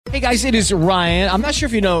Hey guys, it is Ryan. I'm not sure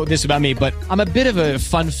if you know this about me, but I'm a bit of a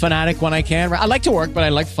fun fanatic when I can. I like to work, but I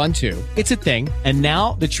like fun too. It's a thing. And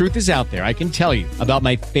now the truth is out there. I can tell you about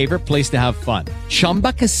my favorite place to have fun.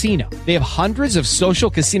 Chumba Casino. They have hundreds of social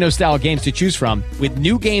casino style games to choose from with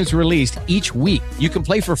new games released each week. You can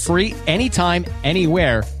play for free anytime,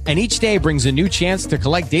 anywhere. And each day brings a new chance to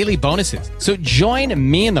collect daily bonuses. So join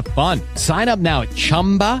me in the fun. Sign up now at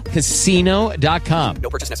ChumbaCasino.com. No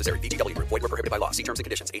purchase necessary. VGW. Void where prohibited by law. See terms and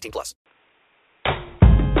conditions. 18+.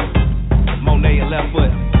 Monet and left foot.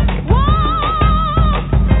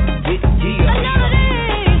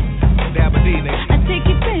 Dabba D, nigga. I take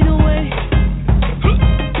your pain away.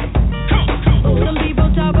 Some people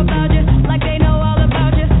talk about you like they know all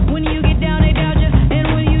about you. When you get down, they doubt you.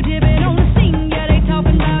 And when you dip it on the scene, yeah, they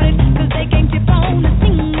talking about it. Cause they can't tip on the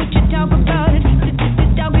scene. What you talk about it?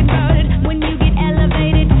 Talking about it. When you get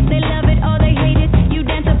elevated, they love it or they hate it. You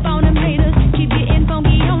dance up on them haters. Keep getting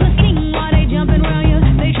funky on the scene while they jumping around you.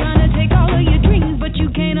 They trying to take all of your dreams, but you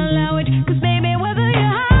can't allow it. Cause baby, whether you're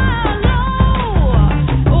high or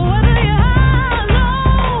low, or whether you're high or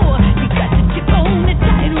low, you got to tip on the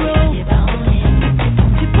tightrope.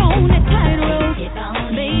 Tip on the tightrope.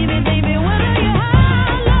 Baby, baby, whether you're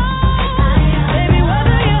high or low, baby,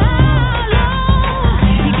 whether you're high or low,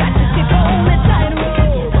 you got to tip on the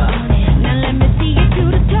tightrope. Now let me see you do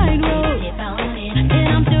the tightrope. And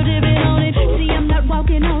I'm still dipping on it. See, I'm not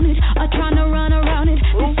walking on it or trying to run around it.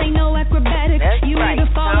 This ain't no acrobatic. You either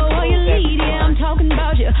follow or you lead. Yeah, I'm talking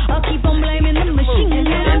about you. I'll keep on blaming the machine. And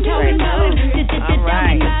I'm talking about it.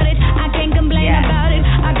 Talking about it. I can't complain about it.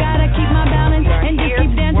 I gotta keep my balance and just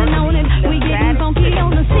keep dancing on it. We getting funky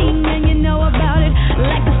on the scene and you know about it.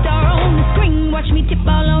 Like the star on the screen. Watch me tip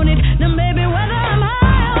all on it. Now baby, whether I'm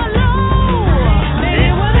high or low,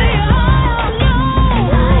 baby, whether you're high or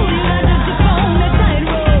low, you got to tip on the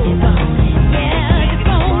tightrope. Yeah, tip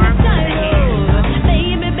on the tightrope.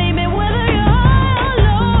 Baby, baby, whether you're high or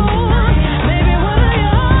low, baby, whether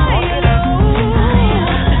you're high or low,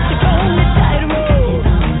 tip on the tightrope.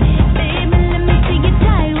 Baby, let me see your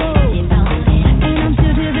tightrope. And I'm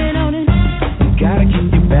still dipping on it. Gotta keep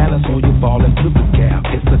your balance or you're falling through the gap.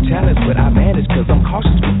 It's a challenge, but I manage cause I'm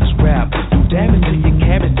cautious with this rap. Do damage to your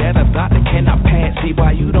cabbage that a doctor cannot pass. See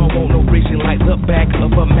why you don't want no reaching like the back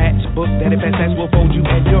of a matchbook. That if that's will fold you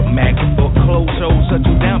and your MacBook. Close shows shut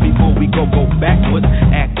you down before we go backwards.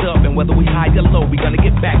 Act up and whether we high or low, we gonna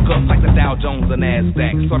get back up like the Dow Jones and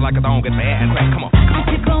NASDAQ. Sort of like a dog in the ass crack. Come on. I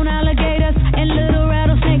tip on alligators and little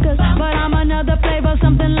rattlesnakers, but I'm another flavor,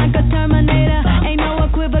 something like a Terminator. Ain't no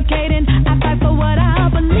equivocating. I fight for what I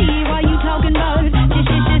believe. Why you talking about it?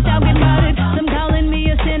 Just talking about it. Some calling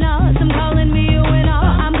me a sinner, some calling me a winner.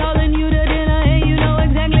 I'm calling you to dinner, and you know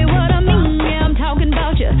exactly what I mean. Yeah, I'm talking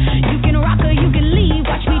about you. You can rock or you can leave.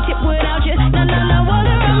 Watch me tip without you. No, no, no.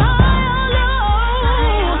 Whether I'm high or low,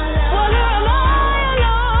 whether I'm high or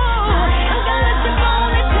low, I gotta tip on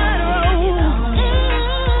the tightrope.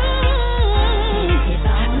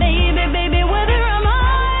 Baby, baby, whether I'm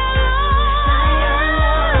high or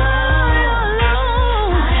low,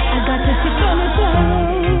 I got to tip on the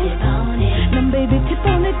tightrope. Now, baby, tip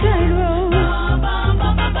on the tightrope.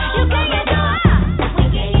 You can't get too high.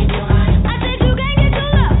 I said you can't get too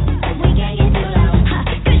low.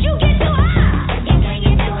 Cause you get too high.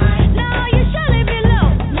 No, you surely be low.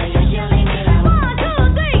 1,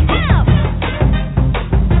 2, 3, help.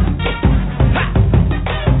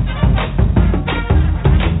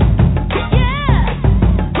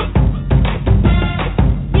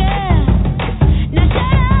 Yeah. Now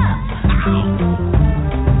shut up.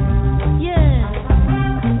 Yeah.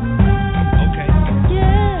 Okay.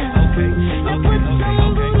 Yeah. Now put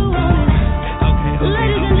some voodoo on it.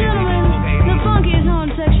 Ladies and gentlemen, the funkiest horn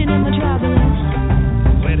section in Metropolis.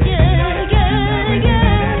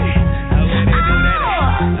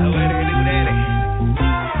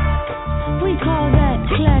 We call that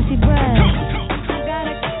classy brag.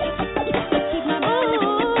 Gotta keep my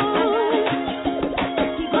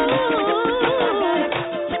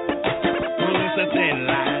Well, it's a thin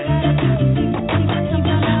line.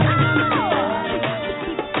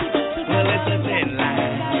 Well, it's a thin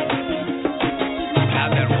line. Now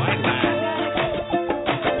that white line.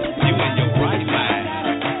 You in your right mind.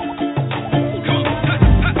 Come on.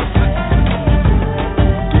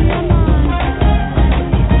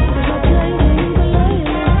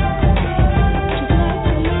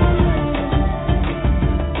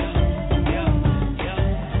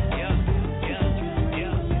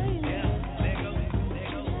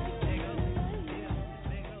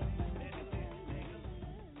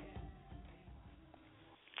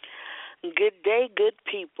 Good day, good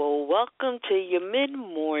people. Welcome to your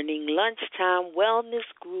mid-morning, lunchtime Wellness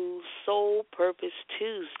Groove Soul Purpose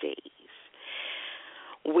Tuesdays.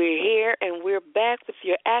 We're here and we're back with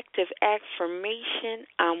your active affirmation.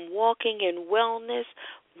 I'm walking in wellness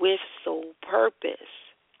with soul purpose.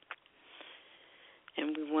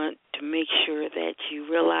 And we want to make sure that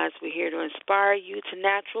you realize we're here to inspire you to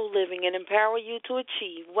natural living and empower you to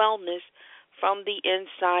achieve wellness from the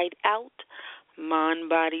inside out, mind,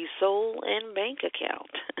 body, soul, and bank account.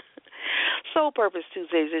 Soul Purpose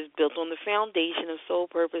Tuesdays is built on the foundation of Soul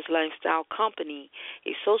Purpose Lifestyle Company,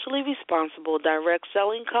 a socially responsible direct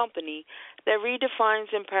selling company that redefines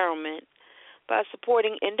empowerment by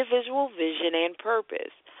supporting individual vision and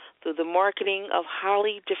purpose through the marketing of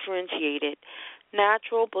highly differentiated,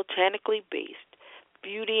 natural, botanically based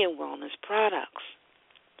beauty and wellness products.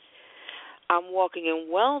 I'm Walking in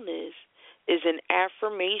Wellness is an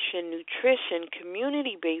affirmation, nutrition,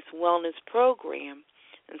 community-based wellness program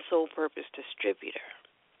and Soul Purpose distributor.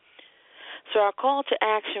 So our call to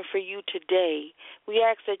action for you today, we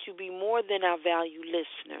ask that you be more than our valued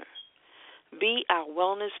listener. Be our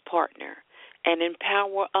wellness partner and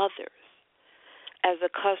empower others. As a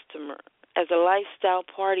customer, as a lifestyle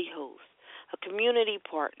party host, a community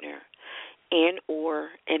partner, and or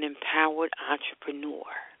an empowered entrepreneur.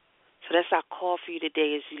 So that's our call for you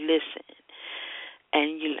today as you listen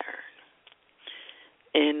and you learn.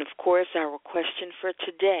 And, of course, our question for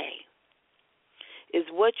today is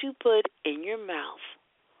what you put in your mouth,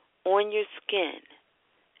 on your skin,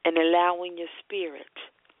 and allowing your spirit,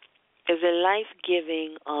 is it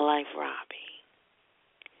life-giving or life-robbing?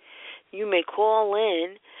 You may call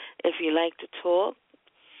in if you like to talk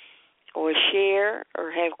or share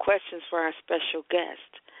or have questions for our special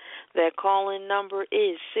guest. That call-in number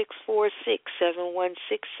is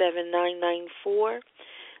 646-716-7994.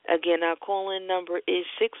 Again, our call-in number is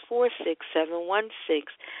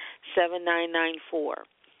 646-716-7994.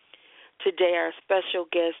 Today, our special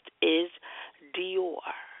guest is Dior,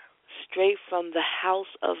 straight from the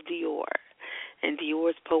House of Dior and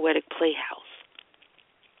Dior's Poetic Playhouse.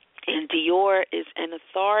 And Dior is an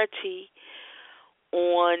authority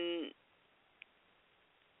on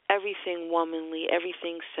everything womanly,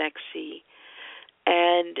 everything sexy,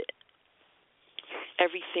 and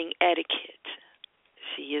everything etiquette.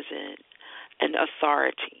 She is an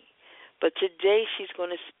authority. But today she's going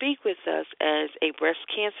to speak with us as a breast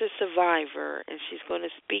cancer survivor, and she's going to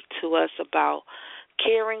speak to us about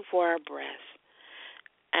caring for our breasts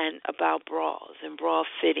and about bras and bra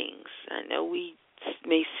fittings. I know we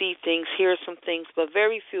may see things, hear some things, but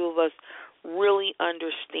very few of us really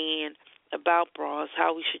understand about bras,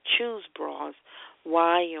 how we should choose bras,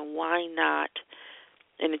 why and why not,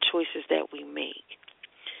 and the choices that we make.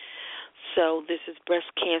 So this is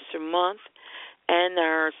Breast Cancer Month, and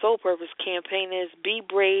our Soul Purpose campaign is Be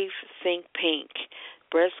Brave, Think Pink,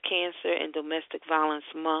 Breast Cancer and Domestic Violence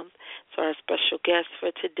Month. So our special guest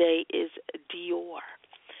for today is Dior.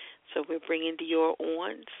 So we're bringing Dior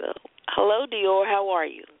on. So hello, Dior. How are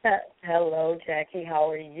you? Hello, Jackie. How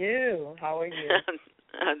are you?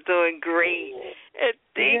 I'm doing great. And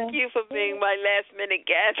thank you for being my last-minute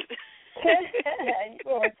guest.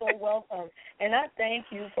 You are so welcome. And I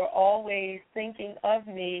thank you for always thinking of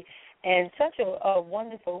me, and such a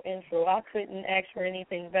wonderful intro. I couldn't ask for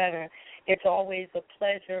anything better. It's always a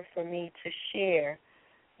pleasure for me to share,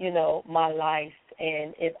 my life,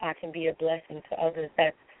 and if I can be a blessing to others,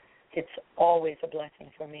 it's always a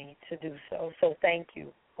blessing for me to do so. So thank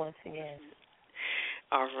you once again.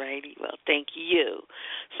 All righty. Well, thank you.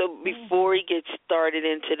 So before we get started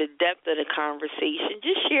into the depth of the conversation,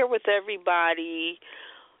 just share with everybody,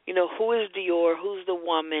 who is Dior, who's the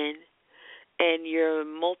woman, and your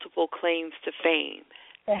multiple claims to fame.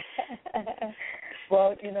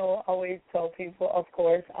 Well, I always tell people, of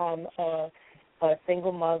course, I'm a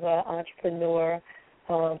single mother, entrepreneur,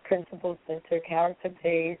 principle-centered,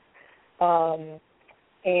 character-based,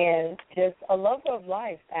 and just a lover of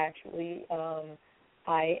life, actually.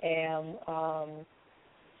 I am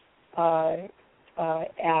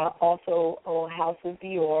also on House of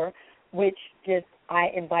Dior, which I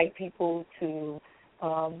invite people to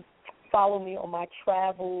follow me on my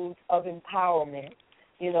travels of empowerment.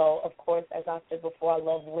 Of course, as I said before, I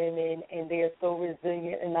love women, and they're so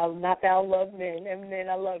resilient. And not that I love men, and men,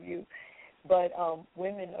 I love you. But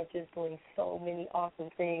women are just doing so many awesome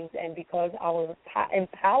things, and because I was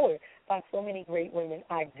empowered by so many great women,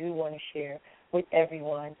 I do want to share with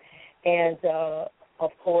everyone. And,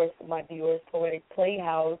 of course, my Dior's Poetic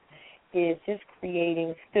Playhouse is just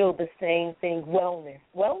creating still the same thing, wellness.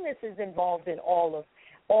 Wellness is involved in all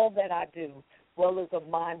that I do, wellness of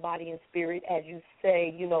mind, body, and spirit. As you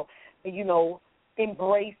say,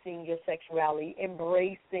 embracing your sexuality,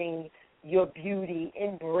 embracing your beauty,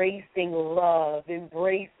 embracing love,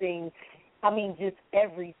 embracing, just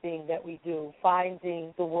everything that we do,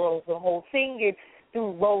 finding the world as a whole, seeing it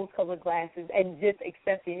through rose-colored glasses and just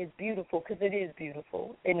accepting it's beautiful because it is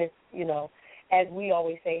beautiful. And it's, as we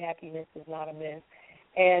always say, happiness is not a myth.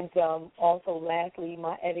 And also, lastly,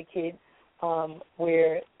 my etiquette,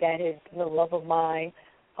 where that has been a love of mine,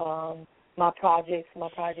 my project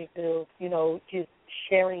builds, just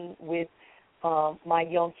sharing with my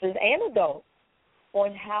youngsters and adults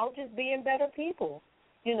on how just being better people,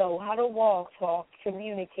 how to walk, talk,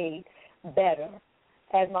 communicate better.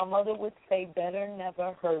 As my mother would say, better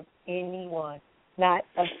never hurt anyone, not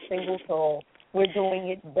a single soul. We're doing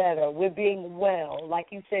it better. We're being well, like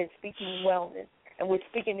you said, speaking wellness, and we're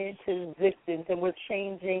speaking into existence, and we're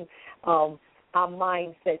changing our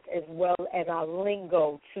mindsets as well as our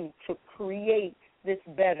lingo to create this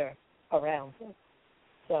better around us.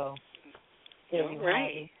 So, all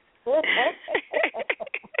right.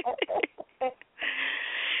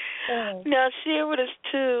 Now, share with us,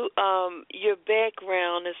 too, your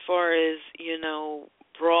background as far as,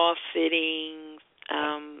 bra fitting.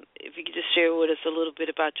 If you could just share with us a little bit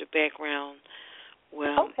about your background.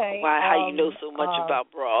 Well, okay. How you know so much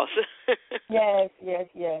about bras. Yes.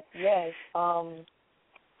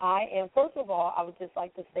 I am, first of all, I would just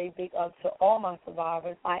like to say big up to all my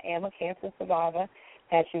survivors. I am a cancer survivor.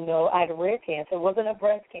 As you know, I had a rare cancer. It wasn't a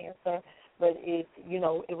breast cancer, but it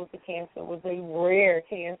was a cancer. It was a rare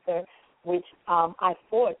cancer, which I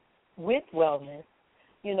fought with wellness,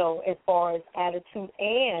 as far as attitude,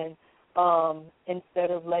 and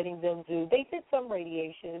instead of letting them they did some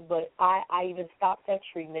radiation, but I even stopped that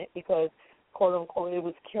treatment because, quote unquote, it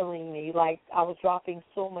was killing me. Like, I was dropping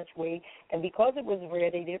so much weight, and because it was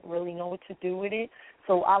rare, they didn't really know what to do with it,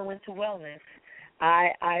 so I went to wellness.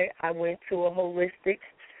 I went to a holistic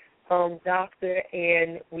doctor,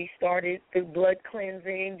 and we started the blood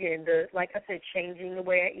cleansing and like I said, changing the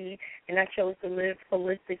way I eat, and I chose to live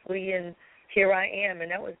holistically, and here I am,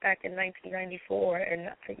 and that was back in 1994, and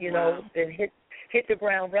Wow. Then hit the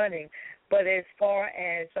ground running. But as far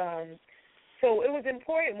as so it was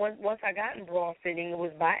important once I got in bra fitting, it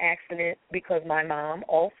was by accident because my mom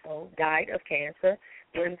also died of cancer,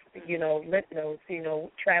 lymph nodes,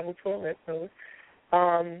 traveled to a lymph node.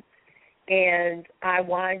 And I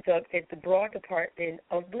wind up at the bra department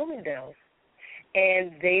of Bloomingdale's,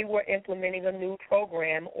 and they were implementing a new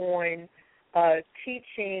program on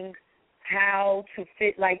teaching how to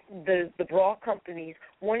fit. Like, the bra companies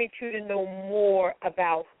wanted you to know more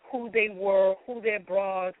about who they were, who their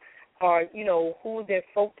bras are, who their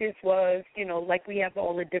focus was, like we have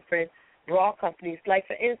all the different bra companies. Like,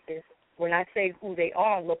 for instance, when I say who they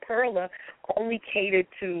are, La Perla only catered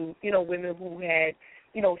to, women who had,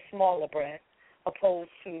 smaller breasts opposed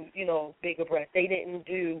to, bigger breasts. They didn't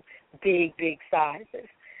do big sizes.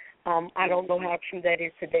 I don't know how true that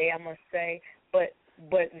is today, I must say, but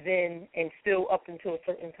then, and still up until a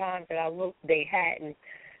certain time that I looked, they hadn't.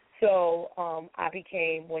 So I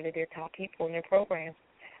became one of their top people in their program.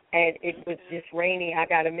 And it was just rainy. I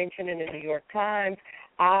got a mention in the New York Times.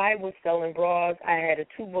 I was selling bras. I had a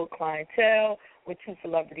 2-book clientele with 2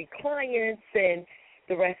 celebrity clients, and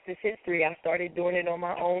the rest is history. I started doing it on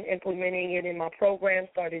my own, implementing it in my program,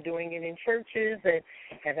 started doing it in churches, and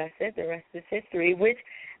as I said, the rest is history, which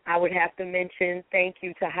I would have to mention thank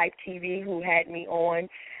you to Hype TV, who had me on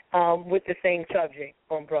with the same subject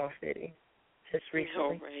on Bra City just recently.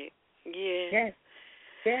 All right. Yeah.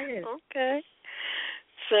 Yes. Okay.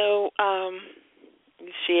 So,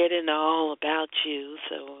 you shared it all about you,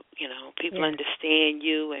 so, people understand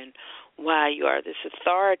you and why you are this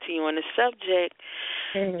authority on the subject.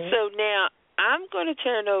 Mm-hmm. So now I'm going to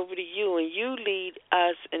turn over to you, and you lead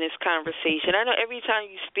us in this conversation. I know every time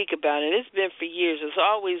you speak about it, it's been for years, there's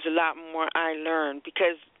always a lot more I learn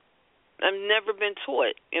because I've never been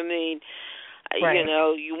taught. I mean, Right.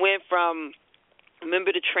 you went from,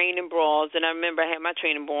 remember the training bras, and I remember I had my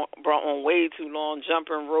training bra on way too long,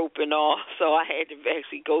 jumping rope and all, so I had to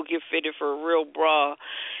actually go get fitted for a real bra.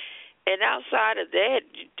 And outside of that,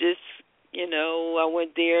 just, I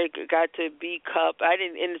went there, got to B cup.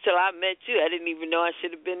 Until I met you, I didn't even know I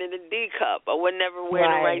should have been in the D cup. I would never wear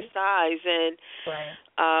the right size. And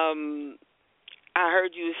I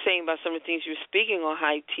heard you were saying about some of the things you were speaking on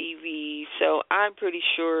Hype TV. So I'm pretty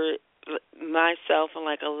sure myself and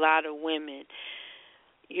like a lot of women,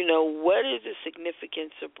 what is the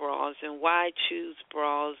significance of bras and why choose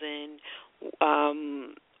bras, and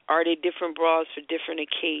are they different bras for different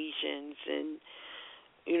occasions, and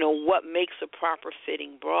what makes a proper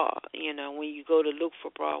fitting bra? When you go to look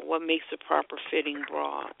for bra, what makes a proper fitting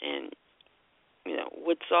bra? And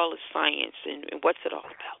what's all the science and what's it all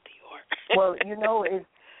about, Dior? Well,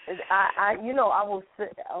 I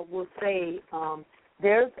will say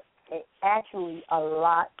there's actually a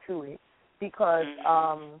lot to it because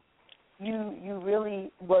you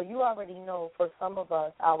really, you already know. For some of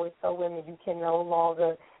us, I always tell women you can no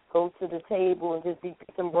longer go to the table and just be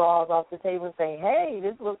picking bras off the table and say, hey,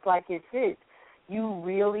 this looks like it fits. You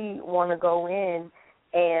really want to go in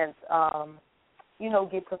and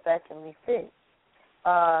get professionally fit.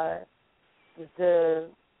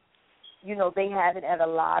 They have it at a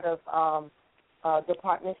lot of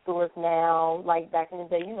department stores now. Like back in the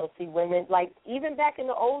day, see women, like even back in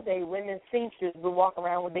the old day, women seamsters would walk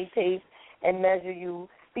around with their tapes and measure you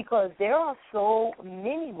because there are so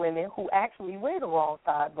many women who actually wear the wrong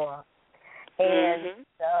size bra. And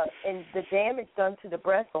the damage done to the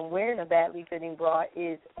breast from wearing a badly fitting bra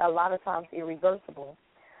is a lot of times irreversible.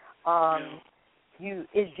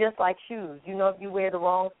 It's just like shoes. If you wear the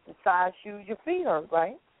wrong size shoes, your feet hurt,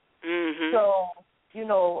 right? So,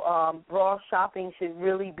 bra shopping should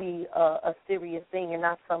really be a serious thing and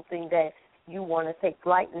not something that you want to take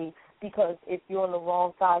lightly because if you're on the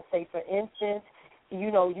wrong size, say for instance,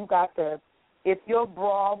 if your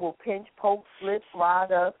bra will pinch, poke, slip,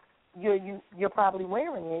 slide up, you're probably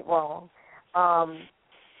wearing it wrong.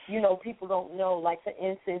 People don't know, like for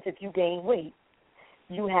instance, if you gain weight,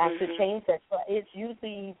 you have to change that. But it's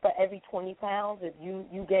usually for every 20 pounds, if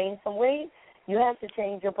you gain some weight, you have to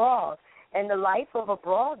change your bra. And the life of a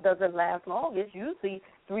bra doesn't last long. It's usually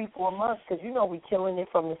 3-4 months because, we're killing it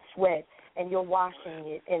from the sweat and you're washing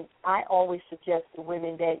it. And I always suggest to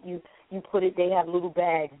women that you put it, they have little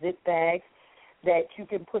bags, zip bags, that you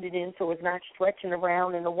can put it in so it's not stretching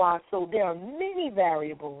around in the wash. So there are many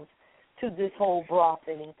variables to this whole bra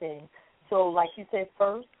fitting thing. So like you said,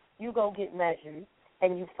 first you go get measured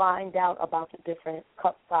and you find out about the different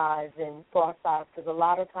cup size and bra size because a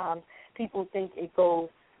lot of times people think it goes,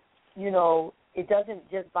 it doesn't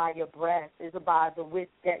just by your breast. It's by the width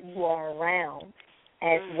that you are around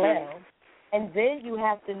as well. And then you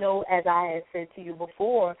have to know, as I had said to you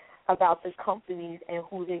before, about the companies and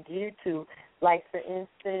who they're geared to. Like, for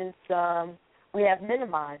instance, we have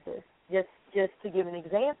minimizers. Just to give an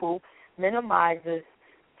example, minimizers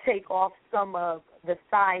take off some of the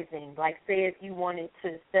sizing. Like, say if you wanted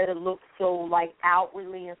to, instead of look so, like,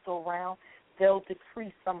 outwardly and so round, they'll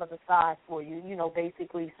decrease some of the size for you,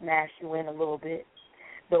 basically smash you in a little bit.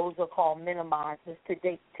 Those are called minimizers to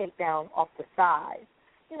take down off the size.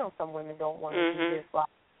 Some women don't want to do this, like,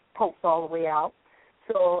 pokes all the way out.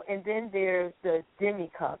 So, and then there's the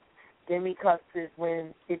demi-cups. Demi-cups is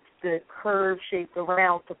when it's the curve shaped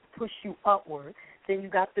around to push you upward. Then you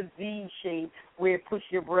got the V shape where it pushes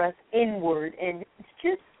your breast inward. And it's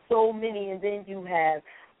just so many. And then you have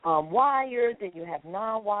wire, then you have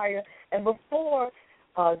non-wire. And before,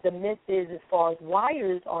 the myth is as far as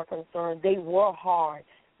wires are concerned, they were hard.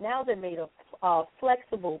 Now they're made of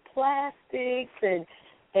flexible plastics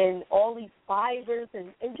and all these fibers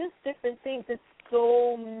and just different things. It's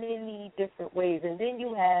so many different ways. And then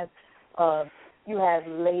you have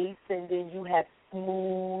lace, and then you have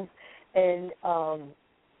smooth, and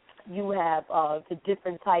you have the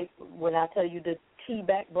different type, when I tell you the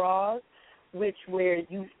T-back bras, where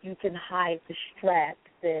you can hide the straps.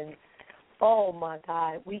 And, oh, my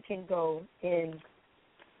God, we can go in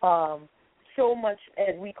so much,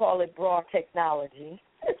 as we call it, bra technology.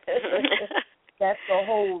 That's the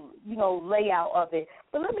whole, layout of it.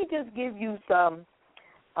 But let me just give you some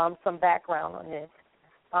background on this.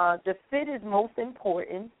 The fit is most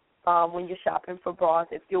important when you're shopping for bras.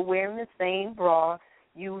 If you're wearing the same bra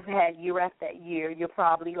you've had year after year, you're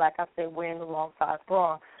probably, like I said, wearing the wrong size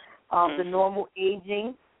bra. The normal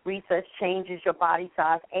aging recess changes your body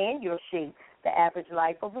size and your shape. The average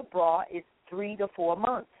life of a bra is 3 to 4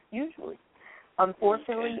 months, usually.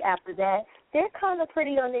 Unfortunately, after that, they're kind of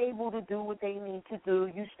pretty unable to do what they need to do.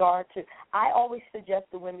 I always suggest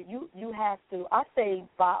to women, you have to, I say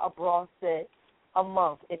buy a bra set a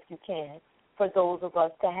month if you can, for those of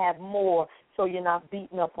us to have more so you're not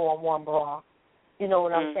beating up on one bra. You know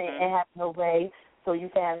what I'm saying? And have no way so you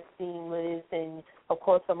can have seamless. And, of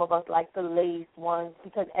course, some of us like the lace ones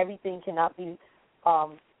because everything cannot be,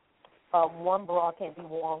 one bra can't be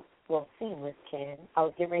worn. Well, seamless can. I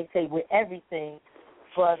was getting ready to say with everything,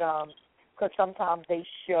 but because sometimes they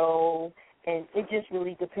show, and it just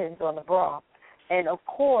really depends on the bra. And, of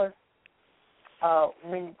course,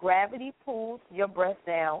 when gravity pulls your breast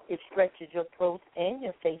down, it stretches your throat and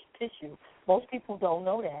your face tissue. Most people don't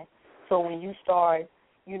know that. So when you start,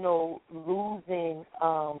 losing,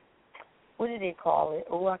 what do they call it?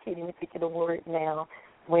 Oh, I can't even think of the word now.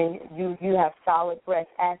 when you have solid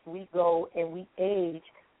breasts. As we go and we age,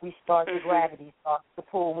 we start the gravity starts to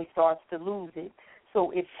pull, and we start to lose it.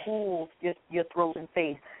 So it pulls your throat and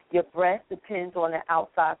face. Your breast depends on the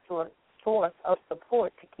outside source of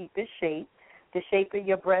support to keep its shape. The shape of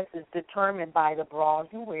your breast is determined by the bras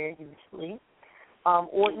you wear usually.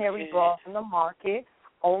 Ordinary bras in the market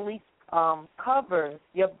only covers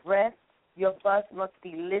your breast. Your bust must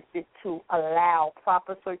be lifted to allow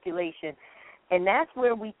proper circulation. And that's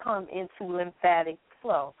where we come into lymphatic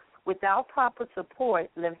flow. Without proper support,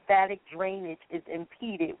 lymphatic drainage is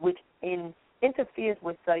impeded, which interferes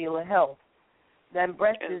with cellular health. Then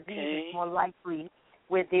breast disease is more likely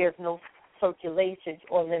where there's no circulation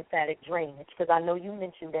or lymphatic drainage, because I know you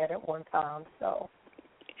mentioned that at one time. So.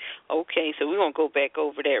 Okay, so we're going to go back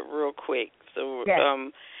over that real quick. So yes.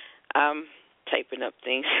 I'm typing up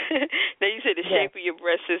things. Now, you said the shape of your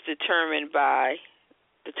breast is determined by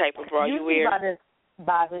the type of bra you wear.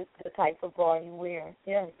 By the type of bra you wear,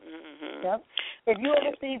 yes. Mm-hmm. Yep. If you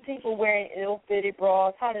ever see people wearing ill-fitted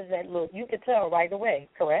bras, how does that look? You can tell right away,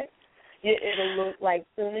 correct? It'll look like, as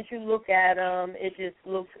soon as you look at them, it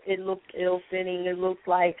looks ill-fitting. It looks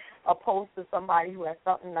like opposed to somebody who has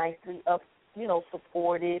something nicely up,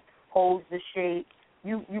 supported, holds the shape.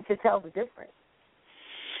 You can tell the difference.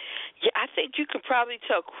 Yeah, I think you can probably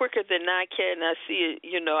tell quicker than I can. I see it,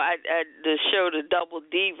 the show, The Double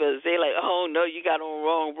Divas. They're like, oh, no, you got on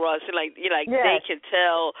wrong bra. So, they can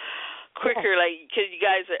tell quicker, because you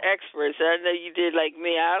guys are experts. I know you did like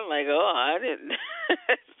me. I'm like, oh, I didn't.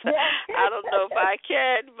 I don't know if I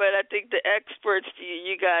can, but I think the experts,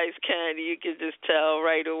 you guys can. You can just tell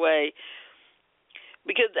right away.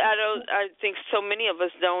 Because I think so many of us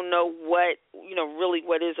don't know really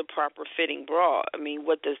what is a proper fitting bra. I mean,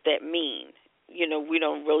 what does that mean? We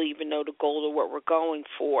don't really even know the goal of what we're going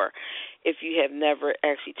for if you have never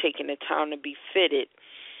actually taken the time to be fitted.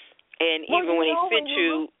 And even when they fit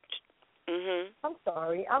you. I'm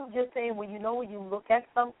sorry. I'm just saying when you look at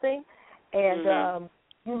something and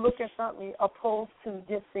you look at something opposed to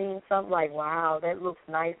just seeing something like, wow, that looks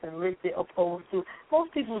nice and lifted, opposed to,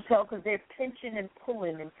 most people tell because they're pinching and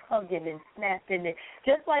pulling and tugging and snapping it.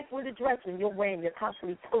 Just like with a dress when you're wearing, you're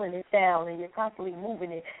constantly pulling it down and you're constantly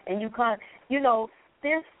moving it, and you can't,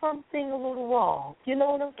 there's something a little wrong. You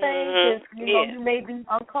know what I'm saying? You may be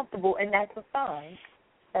uncomfortable, and that's a sign.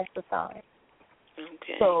 That's the sign.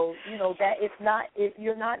 Okay. So, that if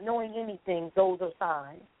you're not knowing anything, those are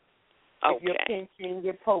signs. Okay. If you're pinching,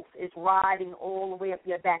 your pokes, it's riding all the way up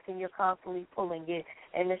your back, and you're constantly pulling it,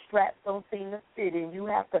 and the straps don't seem to fit, and you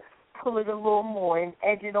have to pull it a little more and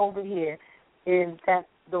edge it over here, and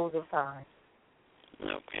those are signs.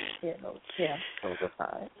 Okay. Those are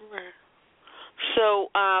signs. Right. So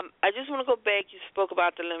I just want to go back. You spoke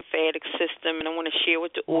about the lymphatic system, and I want to share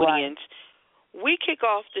with the audience. Right. We kick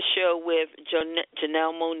off the show with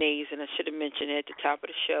Janelle Monáe's, and I should have mentioned it at the top of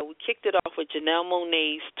the show. We kicked it off with Janelle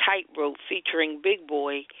Monáe's Tightrope featuring Big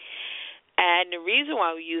Boy. And the reason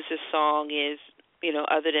why we use this song is,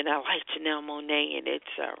 other than I like Janelle Monáe and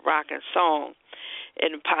it's a rockin' song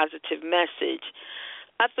and a positive message,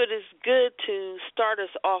 I thought it's good to start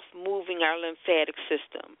us off moving our lymphatic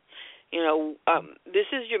system. This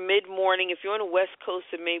is your mid-morning. If you're on the West Coast,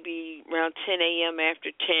 it may be around 10 a.m.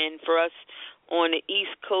 after 10. For us on the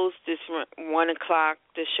East Coast, it's 1 o'clock.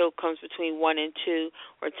 The show comes between 1 and 2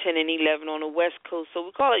 or 10 and 11 on the West Coast. So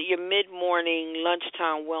we call it your mid-morning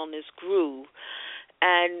lunchtime wellness groove.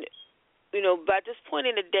 And, by this point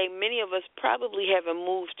in the day, many of us probably haven't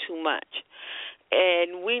moved too much.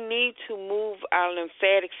 And we need to move our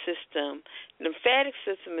lymphatic system. Lymphatic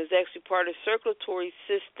system is actually part of the circulatory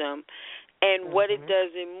system, and what it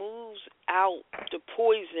does, it moves out the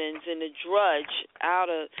poisons and the drudge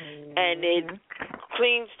out of, and it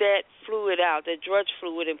cleans that fluid out, that drudge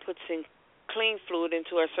fluid, and puts in clean fluid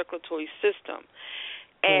into our circulatory system.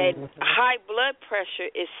 And high blood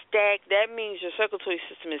pressure is that means your circulatory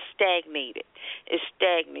system is stagnated. It's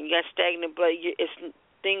stagnant. You got stagnant blood.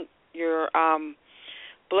 Your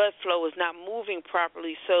blood flow is not moving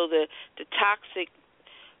properly, so the toxic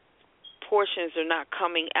portions are not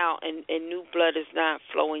coming out, and new blood is not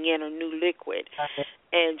flowing in, or new liquid. Okay.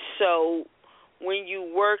 And so when you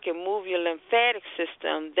work and move your lymphatic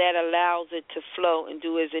system, that allows it to flow and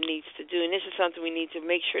do as it needs to do. And this is something we need to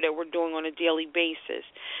make sure that we're doing on a daily basis.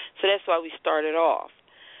 So that's why we started off.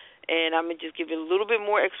 And I'm going to just give you a little bit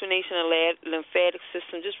more explanation of the lymphatic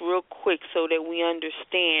system, just real quick, so that we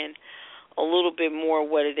understand a little bit more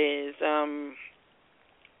what it is.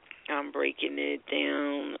 I'm breaking it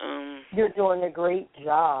down. You're doing a great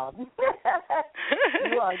job.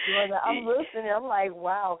 You are doing that. I'm listening. I'm like,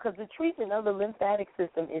 wow, because the treatment of the lymphatic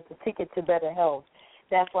system is the ticket to better health.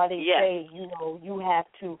 That's why they Yes. say, you have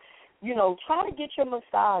to, try to get your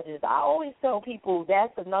massages. I always tell people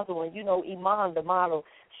that's another one. Iman, the model,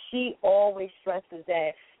 she always stresses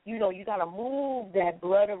that, you got to move that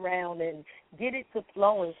blood around and get it to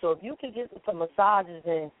flowing. So if you can get some massages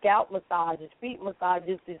and scalp massages, feet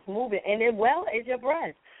massages, just move it. And as well as your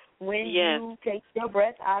breast. When you take your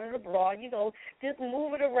breast out of the bra, just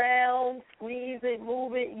move it around, squeeze it,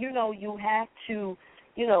 move it. You have to,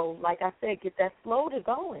 like I said, get that flow to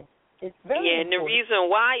going. It's very important. And the reason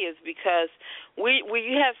why is because when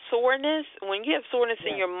you have soreness,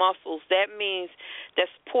 in your muscles, that means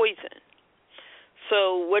that's poison.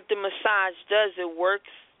 So what the massage does, it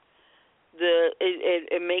works.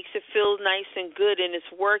 It makes it feel nice and good, and it's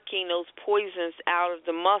working those poisons out of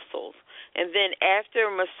the muscles. And then after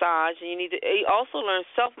a massage, you also learn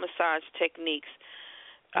self-massage techniques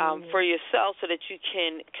for yourself so that you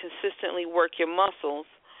can consistently work your muscles.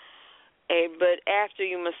 But after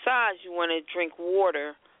you massage, you want to drink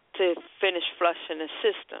water to finish flushing the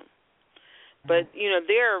system. But,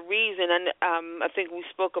 there are reasons, and I think we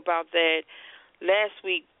spoke about that last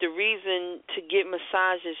week. The reason to get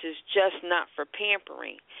massages is just not for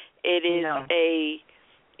pampering. It is a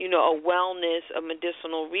wellness, a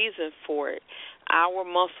medicinal reason for it. Our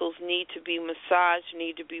muscles need to be massaged,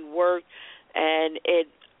 need to be worked, and it,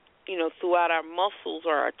 throughout our muscles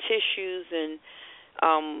or our tissues and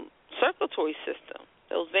circulatory system.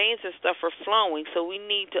 Those veins and stuff are flowing, so we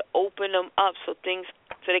need to open them up so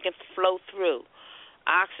they can flow through.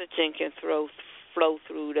 Oxygen can flow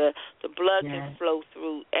through, the blood can flow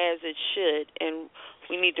through as it should, and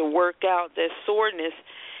we need to work out that soreness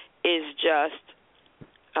is just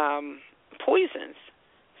poisons.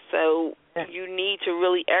 So you need to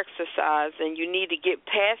really exercise, and you need to get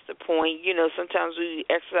past the point. Sometimes we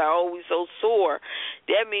exercise, we're so sore.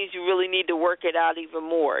 That means you really need to work it out even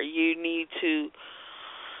more. You need to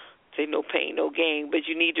say no pain, no gain, but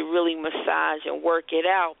you need to really massage and work it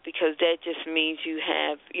out, because that just means you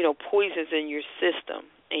have, poisons in your system,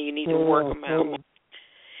 and you need to work them out.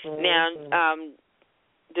 Now,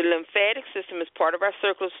 the lymphatic system is part of our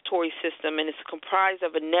circulatory system, and it's comprised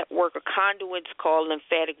of a network of conduits called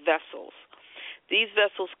lymphatic vessels. These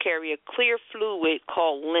vessels carry a clear fluid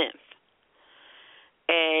called lymph,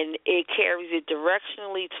 and it carries it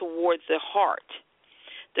directionally towards the heart.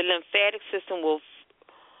 The lymphatic system was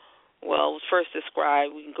first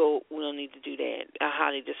described. We don't need to do that, how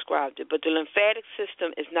they described it. But the lymphatic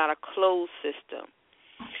system is not a closed system.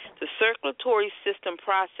 The circulatory system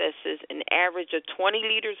processes an average of 20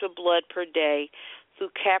 liters of blood per day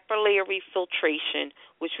through capillary filtration,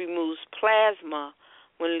 which removes plasma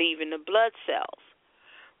when leaving the blood cells.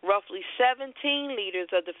 Roughly 17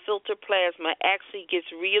 liters of the filtered plasma actually gets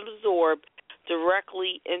reabsorbed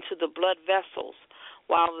directly into the blood vessels,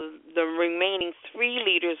 while the remaining 3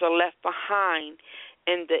 liters are left behind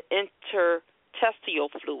in the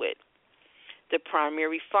interstitial fluid. The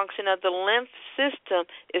primary function of the lymph system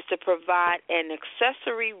is to provide an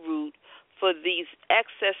accessory route for these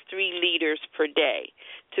excess 3 liters per day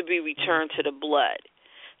to be returned to the blood.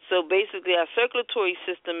 So basically our circulatory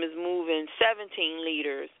system is moving 17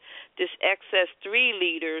 liters. This excess 3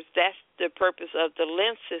 liters, that's the purpose of the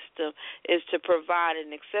lymph system, is to provide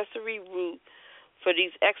an accessory route for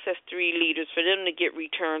these excess 3 liters for them to get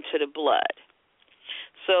returned to the blood.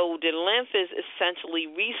 So the lymph is essentially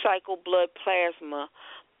recycled blood plasma,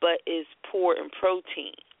 but is poor in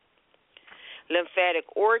protein. Lymphatic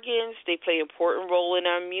organs, they play an important role in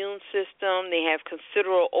our immune system. They have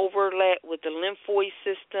considerable overlap with the lymphoid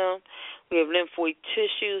system. We have lymphoid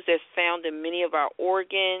tissues that's found in many of our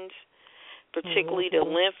organs, particularly the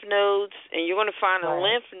lymph nodes. And you're going to find the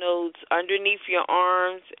lymph nodes underneath your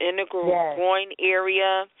arms, in the groin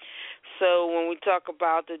area. So when we talk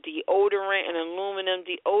about the deodorant and aluminum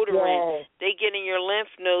deodorant, they get in your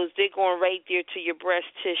lymph nodes, they're going right there to your breast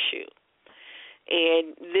tissue.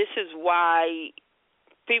 And this is why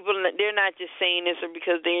people, they're not just saying this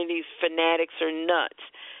because they're these fanatics or nuts.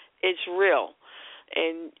 It's real.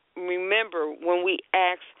 And remember, when we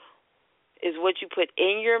ask, is what you put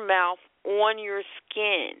in your mouth on your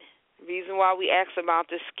skin. The reason why we ask about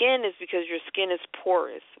the skin is because your skin is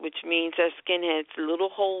porous, which means that skin has little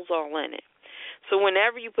holes all in it. So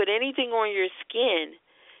whenever you put anything on your skin,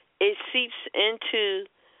 it seeps into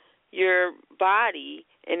your body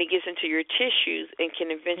and it gets into your tissues and can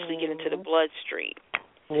eventually get into the bloodstream.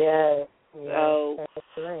 Yes. So,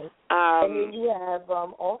 that's right. And then you have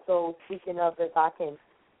also, speaking of, if I can,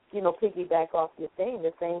 piggyback off your thing,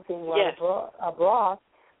 the same thing with a bra.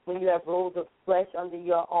 When you have rolls of flesh under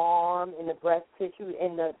your arm and the breast tissue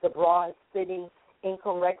and the bra is sitting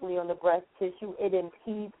incorrectly on the breast tissue, it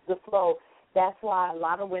impedes the flow. that's why a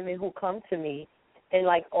lot of women who come to me, and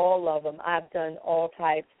like all of them, I've done all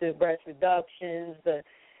types, the breast reductions,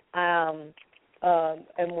 and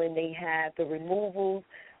when they have the removals,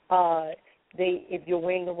 if you're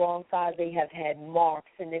wearing the wrong size, they have had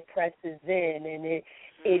marks, and it presses in, and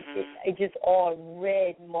it just all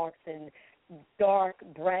red marks and dark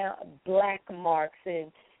brown, black marks,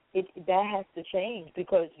 and that has to change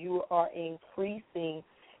because you are increasing.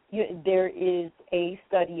 There is a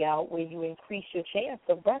study out where you increase your chance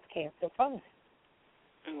of breast cancer from it.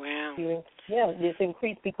 Wow. It's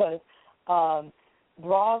increased because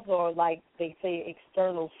bras are, like they say,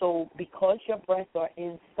 external. So because your breasts are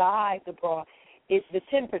inside the bra, it's the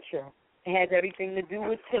temperature. It has everything to do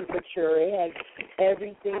with temperature. It has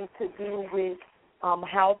everything to do with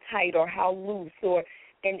how tight or how loose.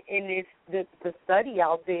 And it's the study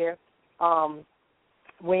out there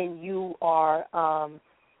when you are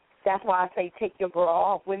that's why I say take your bra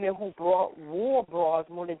off. Women who wore bras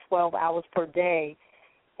more than 12 hours per day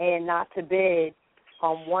and not to bed,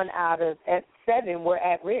 1 out of 7 were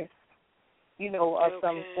at risk, of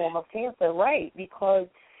some form of cancer, right? Because,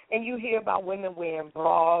 and you hear about women wearing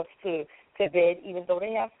bras to bed, even though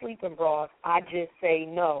they have sleeping bras. I just say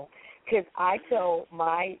no. Because I tell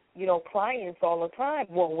my, clients all the time,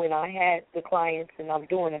 well, when I had the clients and I'm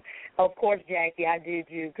doing it, of course, Jackie, I did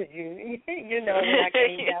you because when I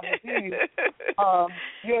came down with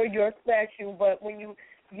you, you're special. But when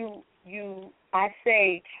I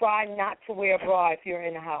say try not to wear a bra if you're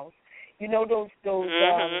in the house. Those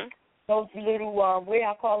little, what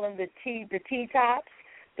I call them, the T-tops,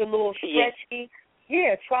 the little stretchy.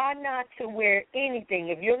 Yeah, try not to wear anything.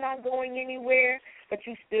 If you're not going anywhere, but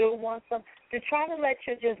you still want some, to try to let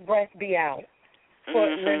your just breast be out for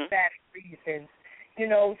lymphatic reasons.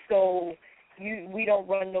 So we don't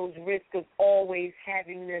run those risks of always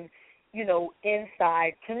having them,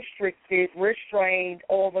 inside, constricted, restrained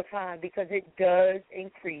all the time because it does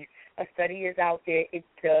increase. A study is out there. It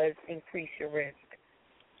does increase your risk.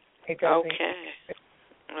 It does. Okay.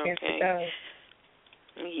 Yes, it does.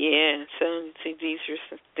 Yeah, so these are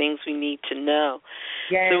some things we need to know.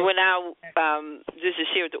 Yes. So when I just to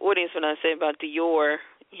share with the audience, when I say about Dior,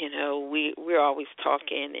 we're always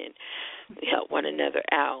talking and we help one another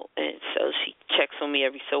out, and so she checks on me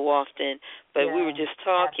every so often. But we were just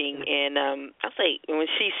talking, and I was like, when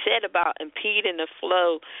she said about impeding the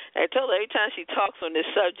flow, I told her every time she talks on this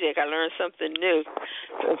subject, I learn something new.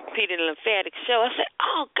 Impeding the lymphatic flow. I said,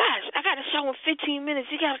 oh gosh, I got a show in 15 minutes.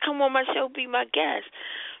 You got to come on my show, be my guest.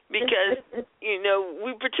 Because,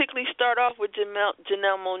 we particularly start off with Janelle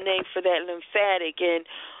Monáe for that lymphatic, and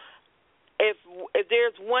if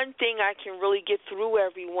there's one thing I can really get through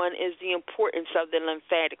everyone is the importance of the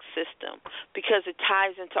lymphatic system, because it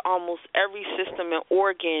ties into almost every system and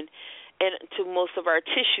organ and to most of our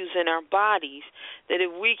tissues in our bodies, that if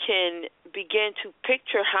we can begin to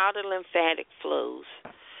picture how the lymphatic flows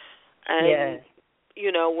and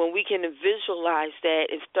when we can visualize that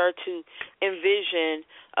and start to envision,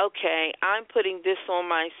 okay, I'm putting this on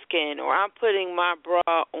my skin, or I'm putting my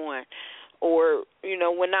bra on, or,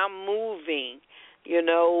 when I'm moving,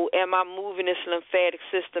 am I moving this lymphatic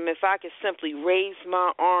system? If I could simply raise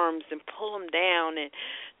my arms and pull them down, and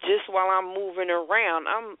just while I'm moving around,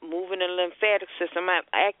 I'm moving the lymphatic system. I'm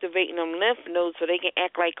activating them lymph nodes so they can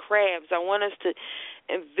act like crabs. I want us to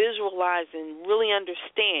visualize and really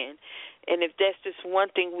understand. And if that's just one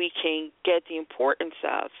thing we can get the importance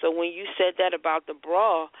of. So when you said that about the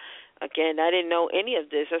bra, again, I didn't know any of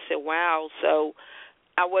this. I said, wow, so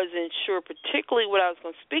I wasn't sure particularly what I was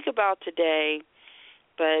going to speak about today,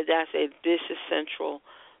 but I said this is central.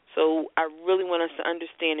 So I really want us to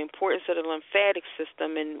understand the importance of the lymphatic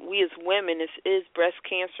system, and we as women, this is Breast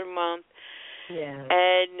Cancer Month,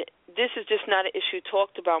 and this is just not an issue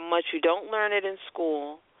talked about much. You don't learn it in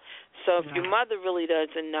school. So if your mother really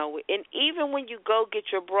doesn't know it, and even when you go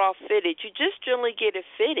get your bra fitted, you just generally get it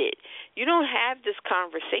fitted. You don't have this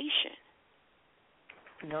conversation.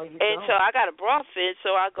 No, you and don't. So I got a bra fit,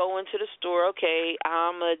 so I go into the store, okay,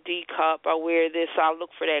 I'm a D cup, I wear this, so I'll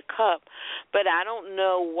look for that cup. But I don't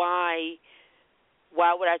know why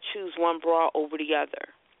would I choose one bra over the other?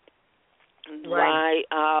 Right.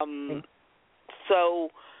 Why? So,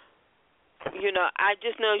 I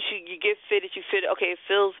just know you get fitted, you fit, okay, it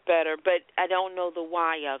feels better, but I don't know the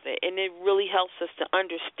why of it. And it really helps us to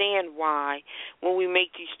understand why when we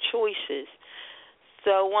make these choices.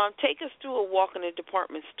 So take us through a walk in a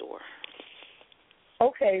department store.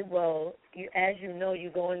 Okay, well, as you know, you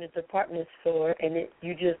go in the department store and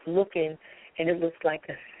you just looking, and it looks like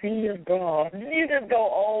a sea of bras. You just go,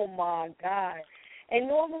 oh, my God. And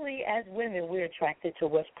normally as women, we're attracted to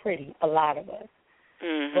what's pretty, a lot of us.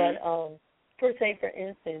 Mm-hmm. But per se, for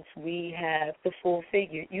instance, we have the full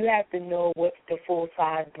figure. You have to know what the full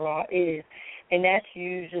size bra is, and that's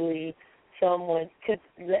usually someone. Cause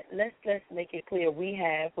let's make it clear. We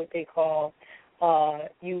have what they call.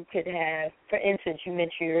 You could have, for instance, you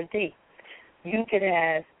mentioned your D. You could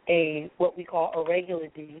have what we call a regular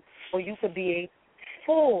D, or you could be a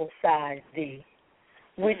full size D,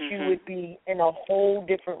 which you would be in a whole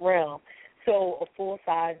different realm. So a full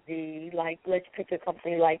size D, like let's pick a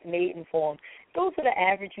company like Maidenform. Those are the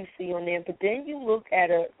average you see on there. But then you look at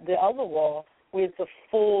the other wall where it's a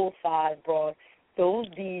full size bra. Those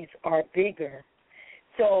Ds are bigger.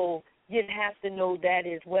 So you'd have to know that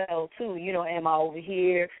as well too. You know, am I over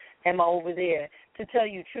here? Am I over there? To tell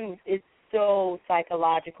you the truth, it's so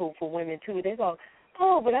psychological for women too. They go,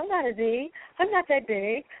 oh, but I'm not a D. I'm not that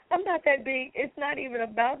big. I'm not that big. It's not even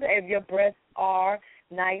about that. If your breasts are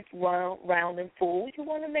nice, round, and full, you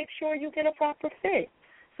want to make sure you get a proper fit.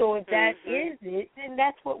 So if that is it, then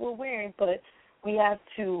that's what we're wearing. But we have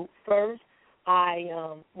to first, I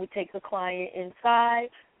would take a client inside,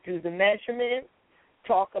 do the measurement,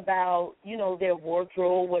 talk about, you know, their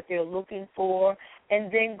wardrobe, what they're looking for,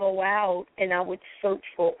 and then go out and I would search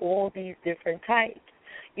for all these different types.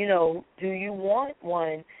 You know, do you want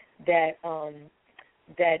one that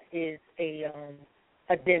is a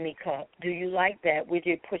demi cup? Do you like that, which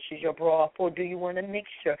it pushes your bra up, or do you want a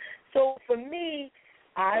mixture? So for me,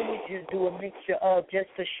 I would just do a mixture of just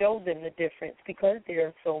to show them the difference because there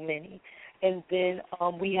are so many. And then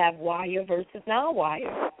we have wire versus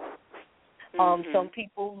non-wire. Some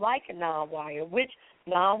people like a non-wire, which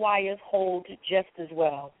non-wires hold just as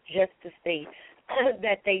well, just to state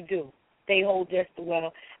that they do. They hold just as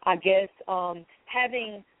well. I guess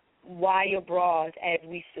having wire bras, as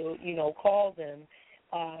we should, you know, call them,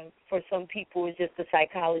 for some people it's just the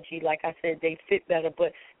psychology. Like I said, they fit better,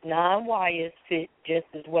 but non-wires fit just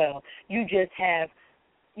as well. You just have,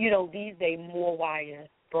 you know, these days more wire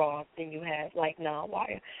bras than you have like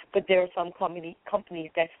non-wire. But there are some companies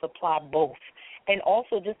that supply both. And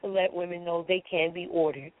also just to let women know they can be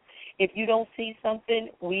ordered. If you don't see something,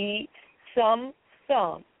 some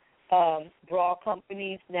bra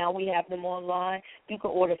companies, now we have them online. You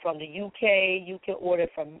can order from the UK. You can order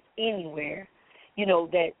from anywhere, you know,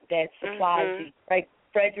 that supplies these, right?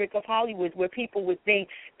 Frederick of Hollywood, where people would think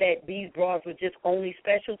that these bras were just only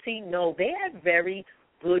specialty. No, they have very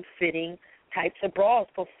good fitting types of bras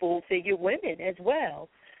for full figure women as well.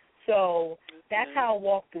 So that's how I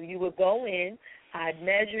walk through. You would go in, I'd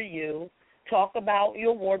measure you, talk about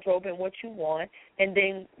your wardrobe and what you want, and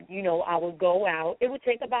then, you know, I would go out. It would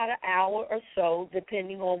take about an hour or so,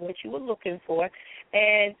 depending on what you were looking for,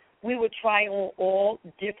 and we would try on all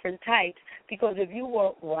different types, because if you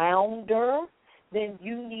were rounder, then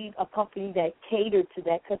you need a company that catered to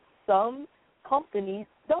that, because some companies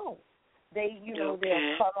don't. They, you know,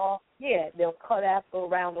 they'll cut off, they'll cut after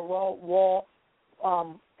around the wall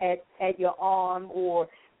at your arm, or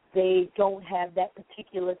they don't have that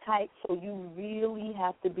particular type. So you really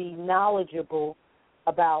have to be knowledgeable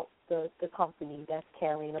about the company that's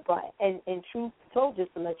carrying a bra. And truth told,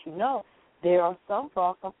 just to let you know, there are some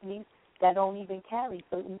bra companies that don't even carry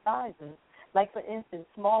certain sizes. Like, for instance,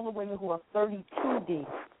 smaller women who are 32D.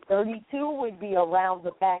 32 would be around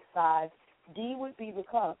the back size. D would be the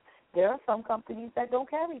cup. There are some companies that don't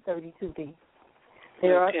carry 32D.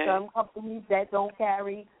 There are some companies that don't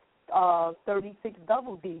carry 36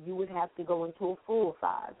 double D. You would have to go into a full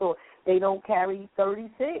size. Or they don't carry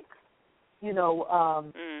 36. You know,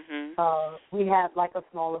 we have like a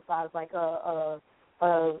smaller size, like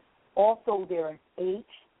also there are H.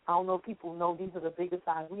 I don't know if people know these are the bigger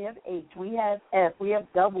size. We have H. We have F. We have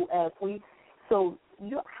double F.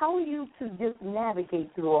 How are you to just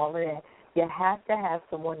navigate through all of that? You have to have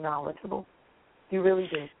someone knowledgeable. You really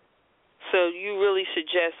do. So you really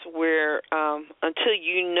suggest where until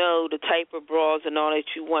you know the type of bras and all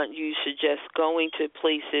that you want, you suggest going to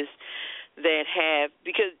places that have,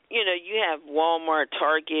 because, you know, you have Walmart,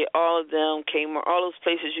 Target, all of them, Kmart, all those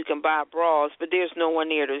places you can buy bras, but there's no one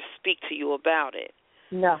there to speak to you about it.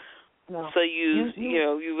 No. So you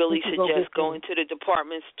really suggest going to the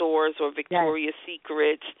department stores or Victoria's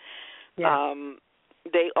Secrets. Yes.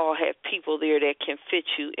 They all have people there that can fit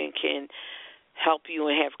you and can help you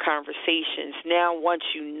and have conversations. Now, once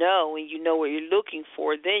you know and you know what you're looking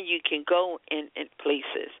for, then you can go in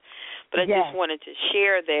places. But I just wanted to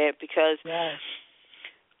share that because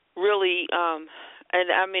really,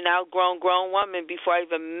 and I mean, I've grown woman before I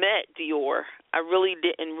even met Dior. I really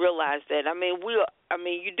didn't realize that. I mean,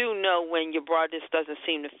 you do know when your bra just doesn't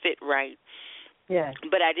seem to fit right. Yes.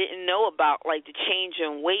 But I didn't know about, like, the change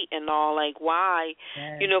in weight and all, like, why,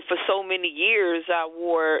 Yes. you know, for so many years I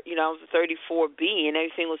wore, you know, I was a 34B and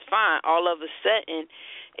everything was fine. All of a sudden,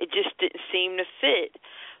 it just didn't seem to fit.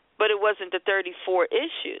 But it wasn't the 34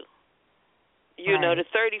 issue. You know, the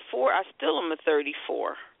 34, I still am a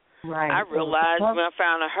 34. Right. I realized when I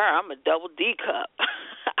found her, I'm a double D cup.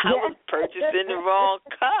 I was purchasing the wrong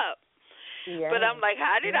cup. Yeah. But I'm like,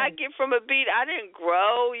 how did I get from a B? I didn't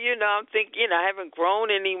grow, you know. I'm thinking, you know, I haven't grown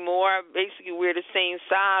anymore. Basically, we're the same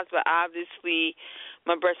size, but obviously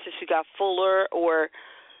my breast tissue got fuller, or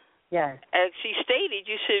yes. as she stated,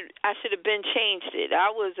 I should have been changed it. I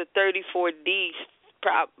was a 34D,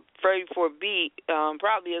 34B,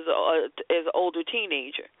 probably as an older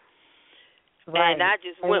teenager. Right. And I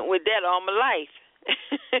just went with that all my life.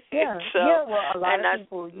 Yeah. So, yeah, well, a lot of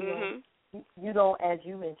people, mm-hmm. you don't, as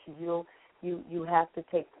you mentioned, you have to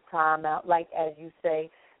take the time out. Like, as you say,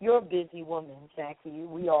 you're a busy woman, Jackie.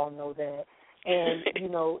 We all know that. And, you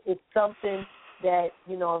know, it's something that,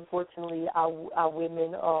 you know, unfortunately our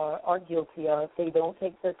women are guilty of. They don't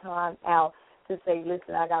take the time out to say,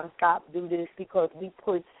 listen, I got to stop, do this, because we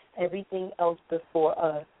put everything else before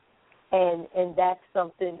us. And that's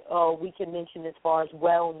something we can mention as far as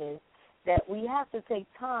wellness, that we have to take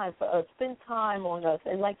time for us, spend time on us.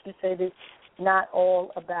 And like you said, it's not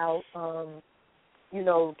all about, you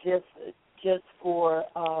know, just for,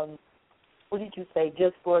 what did you say,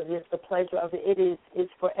 just for the pleasure of it.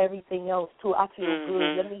 It's for everything else, too. I feel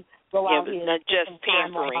good. Let me go out here. Not and just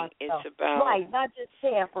pampering. It's about... Right, not just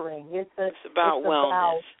pampering. It's about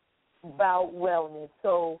wellness. About wellness.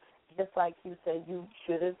 So just like you said, you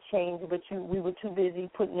should have changed, but we were too busy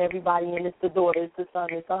putting everybody in. It's the daughter, it's the son,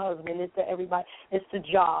 it's the husband, it's the everybody, it's the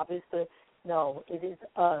job, no, it is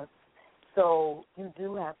us. So you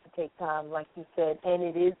do have to take time, like you said, and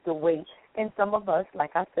it is the weight. And some of us,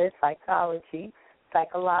 like I said,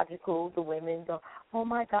 psychological, the women go, oh,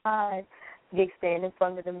 my God. They stand in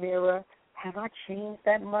front of the mirror. Have I changed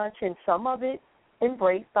that much? And some of them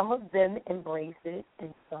embrace it,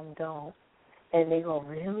 and some don't. And they go,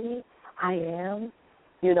 really? I am?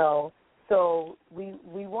 You know, so we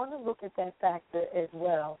want to look at that factor as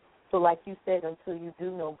well. So like you said, until you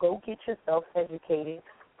do know, go get yourself educated.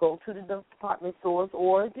 Go to the department stores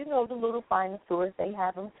or, you know, the little finer stores. They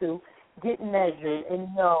have them, too. Get measured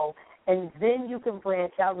and know. And then you can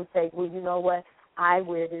branch out and say, well, you know what? I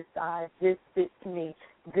wear this size. This fits me.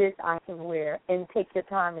 This I can wear. And take your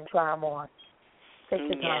time and try them on. Take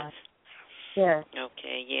your time. Yes.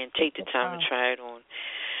 Okay, yeah, and take the time to try it on.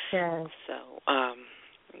 Yes. So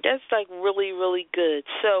that's, like, really, really good.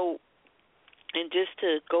 So, and just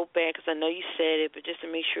to go back, because I know you said it, but just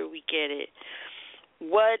to make sure we get it,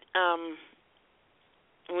 what,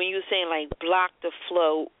 when you were saying, like, block the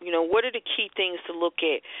flow, you know, what are the key things to look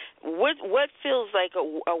at? What feels like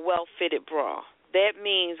a well-fitted bra? That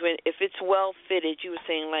means if it's well-fitted, you were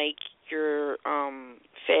saying, like, your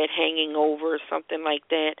fat hanging over or something like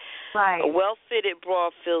that. Right. A well-fitted bra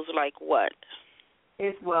feels like what?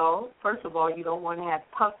 First of all, you don't want to have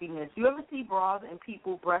puffiness. You ever see bras and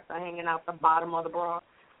people's breasts are hanging out the bottom of the bra?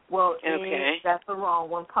 Well, that's the wrong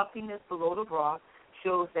one. Puffiness below the bra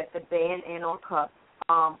shows that the band and or cup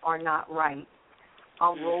are not right.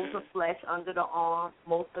 Rolls of flesh under the arm,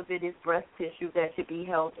 most of it is breast tissue that should be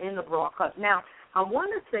held in the bra cup. Now, I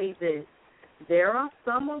want to say this. There are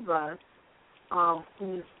some of us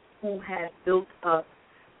who have built up,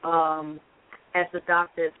 as the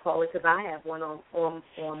doctors call it, because I have one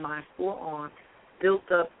on my forearm,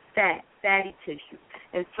 built up fatty tissue.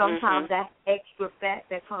 And sometimes that extra fat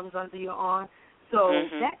that comes under your arm, so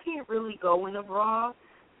that can't really go in a bra.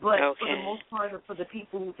 But for the most part, for the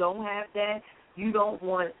people who don't have that, you don't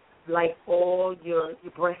want, like, all your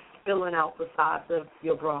breasts spilling out the sides of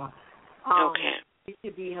your bra. It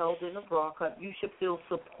should be held in a bra cup. You should feel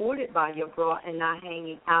supported by your bra and not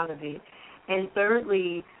hanging out of it. And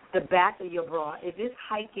thirdly, the back of your bra, if it's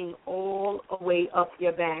hiking all the way up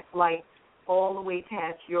your back, like all the way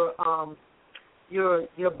past your bones,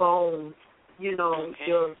 you know,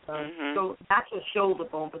 your so not your shoulder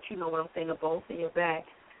bone, but you know what I'm saying, the bones in your back.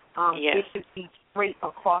 It should be straight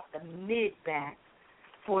across the mid-back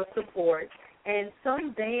for support. And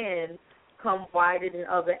some bands come wider than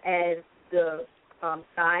other as the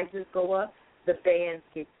sizes go up, the bands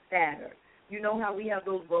get fatter. You know how we have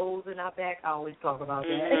those rolls in our back? I always talk about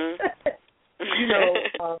that. You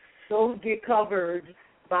know, those get covered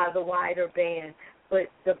by the wider band. But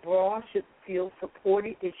the bra should feel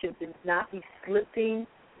supported. It should not be slipping,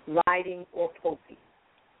 riding, or poking.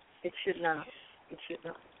 It should not. It should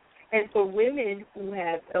not. And for women who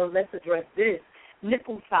have, let's address this,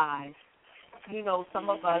 nipple size. You know, some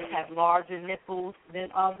of us have larger nipples than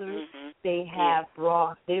others. Mm-hmm. They have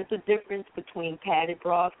bras. There's a difference between padded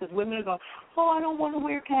bras because women go, oh, I don't want to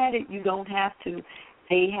wear padded. You don't have to.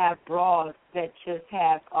 They have bras that just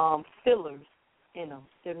have fillers in them.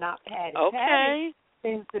 They're not padded. Okay. Padded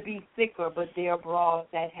tends to be thicker, but there are bras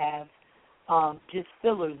that have just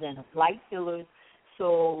fillers in them, light fillers,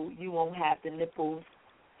 so you won't have the nipples,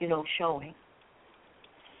 you know, showing.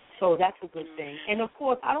 So that's a good thing. And, of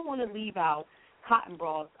course, I don't want to leave out cotton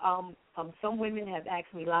bras. Some women have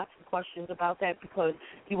asked me lots of questions about that because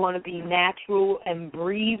you want to be natural and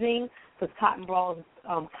breathing because cotton bras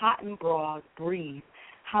breathe.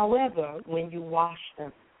 However, when you wash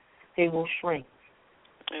them, they will shrink.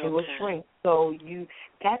 Okay. They will shrink. So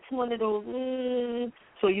that's one of those,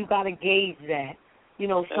 so you got to gauge that. You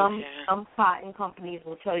know, some cotton companies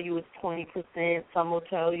will tell you it's 20%, some will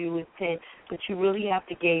tell you it's 10%, but you really have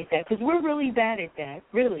to gauge that because we're really bad at that,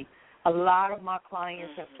 really. A lot of my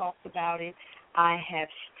clients have talked about it. I have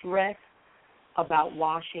stressed about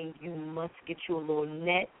washing. You must get you a little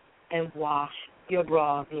net and wash your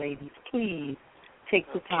bras, ladies. Please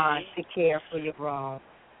take the time to care for your bras.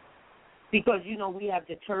 Because, you know, we have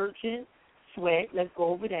detergent, sweat, let's go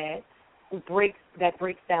over that, that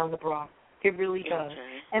breaks down the bra. It really does.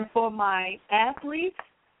 Okay. And for my athletes,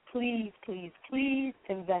 please, please, please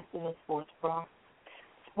invest in a sports bra.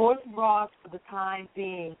 Sports bras, for the time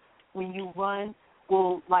being, when you run,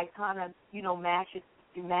 will like kind of, you know, mash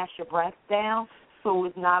your breath down, so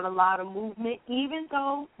it's not a lot of movement, even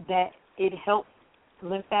though that it helps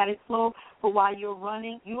lymphatic flow. But while you're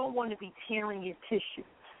running, you don't want to be tearing your tissue.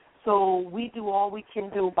 So we do all we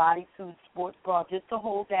can do, bodysuit, sports bra, just to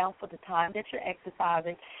hold down for the time that you're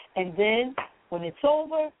exercising. And then when it's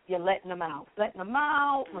over, you're letting them out.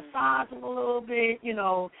 Massage them a little bit, you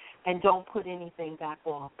know, and don't put anything back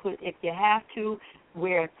on. If you have to,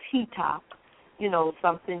 wear a T-top, you know,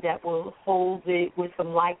 something that will hold it with some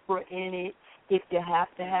Lycra in it if you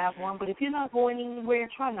have to have one. But if you're not going anywhere,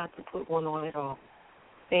 try not to put one on at all.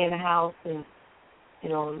 Stay in the house and, you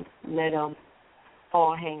know, let them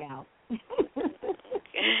all hang out.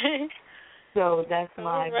 So that's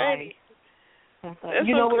my advice. That's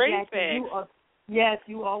you know a what, great Jackie? thing. Yes,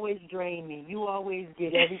 you always drain me. You always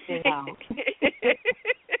get everything out.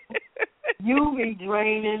 You be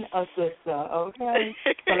draining a sister, okay?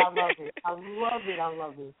 But I love it. I love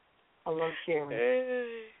sharing.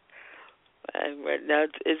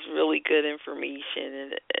 It's really good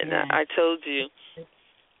information, and I told you.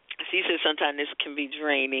 She said sometimes this can be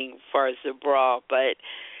draining as far as the bra, but,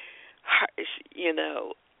 you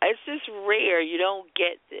know, it's just rare. You don't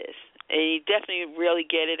get this. And you definitely really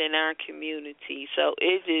get it in our community. So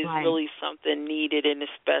it is really something needed in a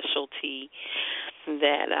specialty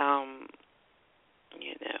that,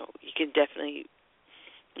 you know, you can definitely,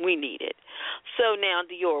 we need it. So now,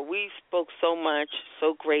 Dior, we spoke so much,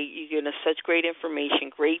 so great. You're giving us such great information,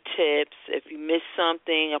 great tips. If you missed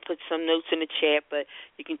something, I'll put some notes in the chat, but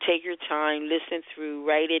you can take your time, listen through,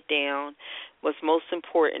 write it down. What's most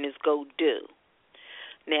important is go do.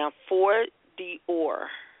 Now, for Dior,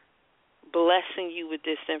 blessing you with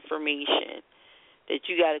this information that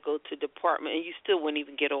you got to go to department, and you still wouldn't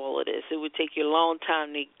even get all of this. It would take you a long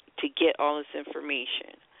time to get all this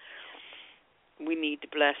information. We need to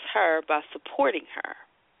bless her by supporting her.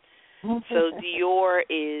 So Dior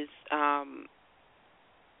is,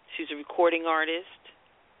 she's a recording artist.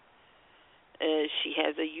 She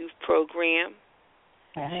has a youth program.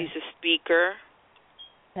 She's a speaker.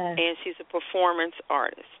 And she's a performance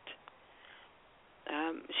artist.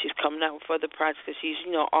 She's coming out with other projects because she's,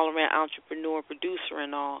 you know, all-around entrepreneur, producer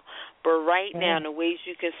and all. But right now, the ways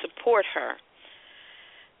you can support her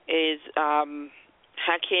is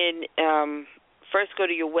first go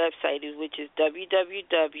to your website, which is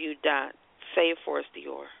say it for us,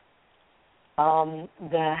 Dior.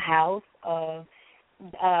 The House of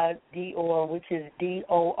Dior, which is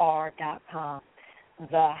DOR.com.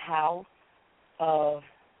 The House of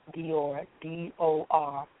Dior,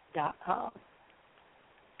 DOR.com.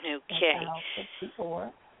 Okay. The House of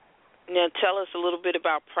Dior. Now tell us a little bit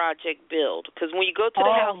about Project Build, because when you go to the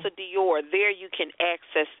House of Dior, there you can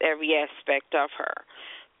access every aspect of her.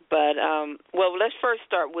 But, well, let's first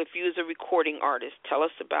start with you as a recording artist. Tell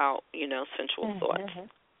us about, you know, Sensual Thoughts.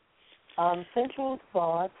 Sensual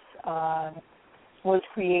Thoughts was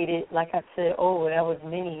created, like I said, that was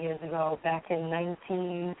many years ago, back in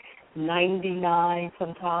 1999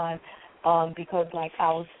 sometime, because, like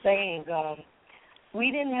I was saying,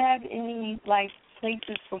 we didn't have any, like,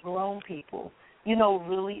 places for grown people, you know,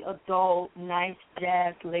 really adult, nice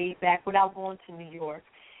jazz, laid back, without going to New York.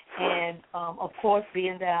 And, of course,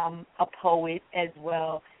 being that I'm a poet as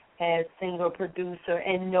well as singer, producer,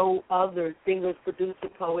 and no other singers, producer,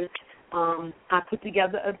 poets. I put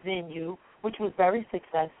together a venue, which was very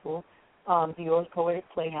successful, Dior's Poetic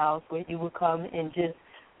Playhouse, where you would come and just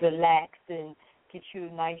relax and get you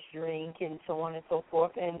a nice drink and so on and so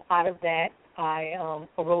forth. And out of that, I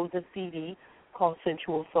arose a CD called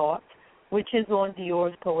Sensual Thoughts, which is on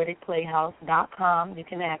DiorsPoeticPlayhouse.com. You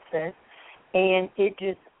can access. And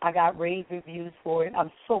I got rave reviews for it.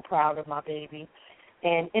 I'm so proud of my baby.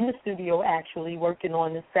 And in the studio, actually, working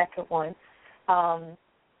on the second one.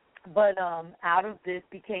 But out of this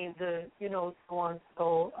became the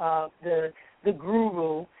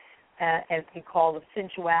guru, as we call it,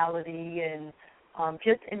 sensuality and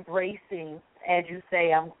just embracing, as you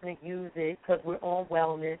say, I'm going to use it because we're on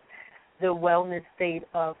wellness, the wellness state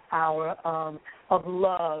of our of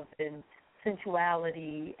love and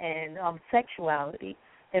sensuality and sexuality,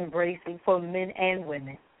 embracing for men and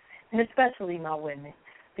women, and especially my women,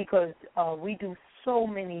 because we do so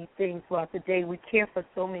many things throughout the day. We care for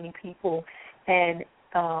so many people, and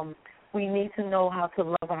we need to know how to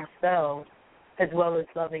love ourselves as well as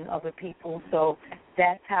loving other people. So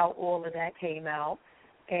that's how all of that came out.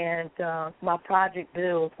 And my project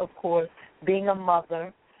builds, of course, being a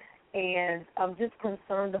mother, and I'm just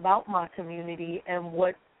concerned about my community and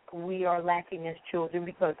what we are lacking as children,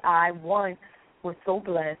 because I, was so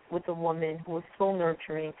blessed with a woman who was so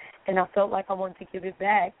nurturing, and I felt like I wanted to give it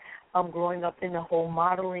back. I'm growing up in the whole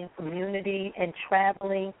modeling community and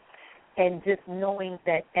traveling and just knowing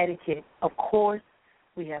that etiquette. Of course,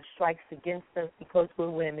 we have strikes against us because we're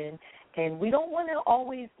women, and we don't want to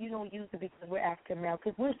always, use it because we're African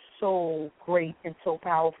Americans. We're so great and so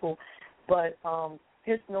powerful, but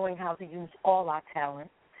just knowing how to use all our talent.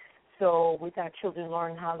 So with our children,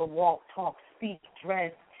 learn how to walk, talk, speak,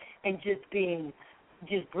 dress, and just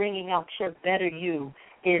bringing out your better you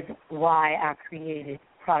is why I created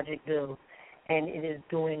Project Build, and it is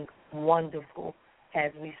doing wonderful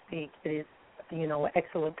as we speak. It is, an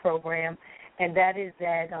excellent program, and that is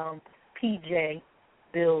at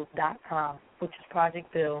pjbuild.com, which is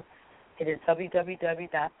Project Build. It is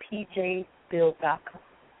www.pjbuild.com.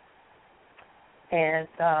 And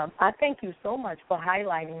I thank you so much for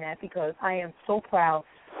highlighting that, because I am so proud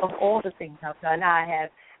of all the things I've done. I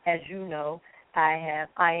have, as you know, have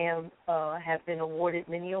been awarded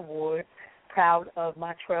many awards. Proud of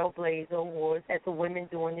my Trailblazer Awards at the Women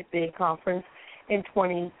Doing It Big conference in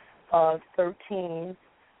 2013,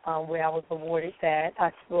 where I was awarded that.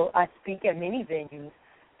 I speak at many venues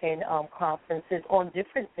and conferences on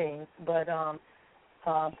different things, but on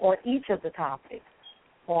each of the topics,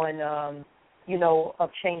 on of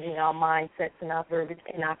changing our mindsets and our verbiage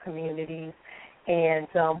in our communities, and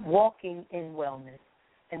walking in wellness.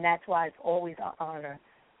 And that's why it's always an honor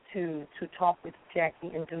to talk with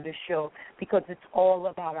Jackie and do the show, because it's all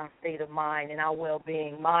about our state of mind and our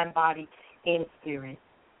well-being, mind, body, and spirit.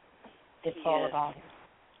 It's all about it.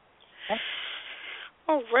 Okay?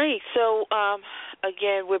 All right. So,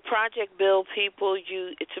 again, with Project Build people,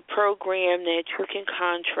 it's a program that you can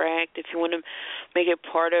contract if you want to make it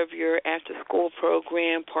part of your after-school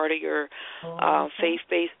program, part of your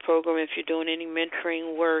faith-based program. If you're doing any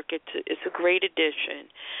mentoring work, it's a great addition,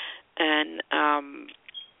 and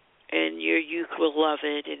your youth will love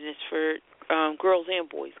it. And it's for girls and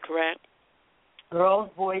boys, correct? Girls,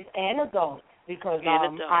 boys, and adults, because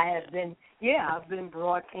adults. I've been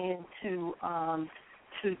brought in to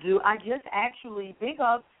do. I just actually, big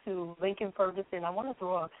ups to Lincoln Ferguson. I want to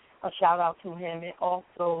throw a shout out to him, and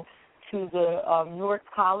also to the Newark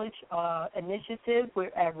College initiative.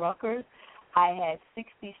 We're at Rutgers. I had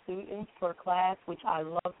 60 students per class, which I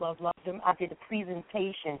love them. I did a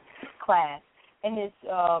presentation class, and it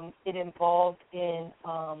involved in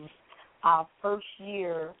our first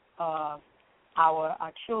year, our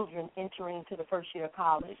children entering to the first year of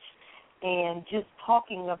college, and just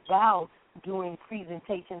talking about doing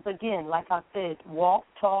presentations. Again, like I said, walk,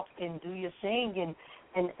 talk, and do your thing,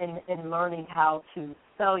 and learning how to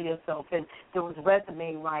sell yourself. And there was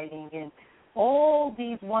resume writing and all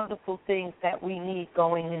these wonderful things that we need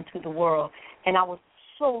going into the world. And I was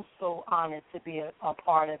so honored to be a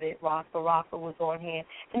part of it. Rafa was on hand,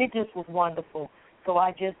 and it just was wonderful. So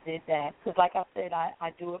I just did that. Because like I said,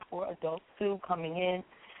 I do it for adults, too, coming in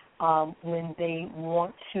when they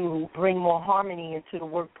want to bring more harmony into the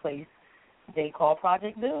workplace. They call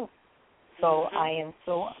Project Build. So I'm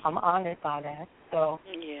honored by that. So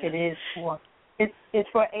it is it's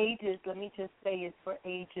for ages. Let me just say it's for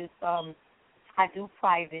ages. I do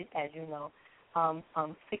private, as you know,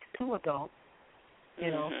 6 to adults.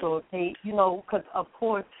 So if they, because of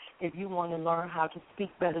course, if you want to learn how to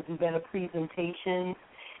speak better, do better presentations,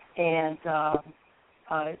 and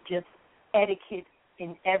just etiquette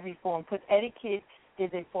in every form, because etiquette is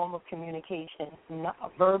a form of communication,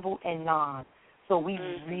 verbal and non. So we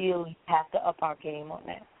really have to up our game on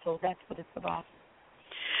that. So that's what it's about.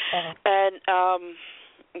 And,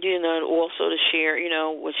 also to share,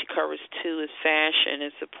 what she covers too is fashion.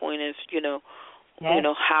 It's the point is,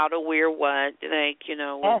 how to wear what, like,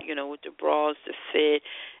 with the bras to fit,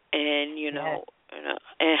 and,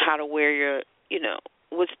 and how to wear your,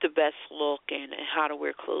 what's the best look, and how to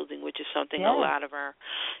wear clothing, which is something a lot of our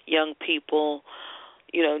young people,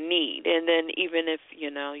 need. And then even if,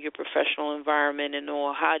 your professional environment and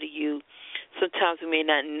all, how do you, sometimes we may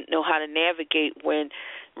not know how to navigate when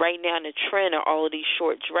right now in the trend are all of these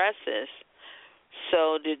short dresses.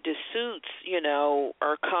 So the suits,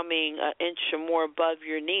 are coming an inch or more above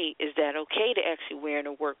your knee. Is that okay to actually wear in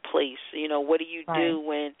a workplace? What do you do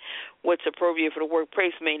when what's appropriate for the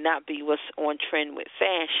workplace may not be what's on trend with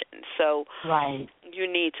fashion? So you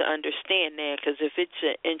need to understand that, because if it's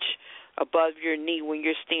an inch above your knee when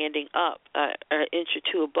you're standing up, an inch or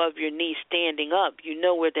two above your knee standing up, you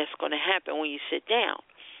know where that's going to happen when you sit down.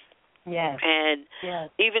 Yes. And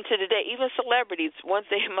even to today, even celebrities, one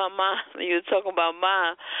thing my mom, you were talking about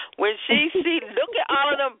mom, when she see, look at all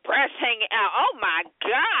of them breasts hanging out, oh my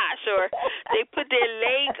gosh, or they put their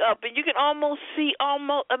leg up, and you can almost see,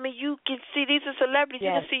 you can see, these are celebrities,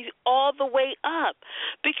 you can see all the way up.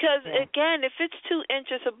 Because, again, if it's 2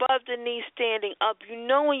 inches above the knee standing up,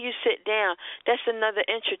 when you sit down, that's another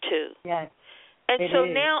inch or two. Yes. And so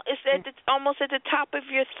now it's almost at the top of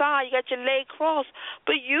your thigh. You got your leg crossed,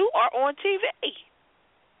 but you are on TV.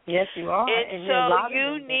 Yes, you are. And so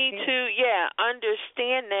you need to,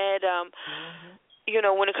 understand that,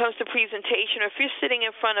 when it comes to presentation, or if you're sitting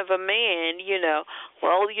in front of a man,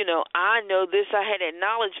 I know this, I had that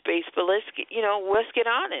knowledge base, but let's get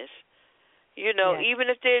honest.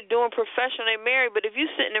 Even if they're doing professional, they're married, but if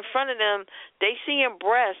you're sitting in front of them, they seeing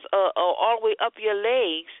breasts all the way up your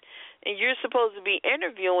legs, and you're supposed to be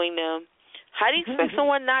interviewing them, how do you expect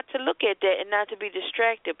someone not to look at that and not to be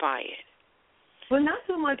distracted by it? Well, not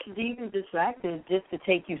so much even distracted, just to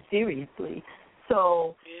take you seriously.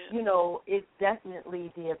 So, it's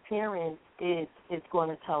definitely the appearance is going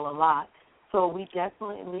to tell a lot. So we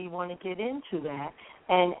definitely want to get into that.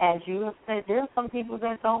 And as you have said, there are some people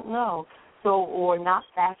that don't know, or not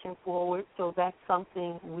fashion forward. So that's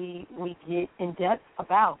something we get in depth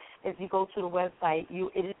about. If you go to the website,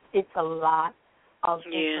 it's a lot of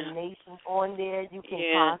information on there. You can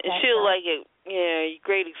contact and she'll like it. Yeah,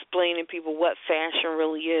 great explaining people what fashion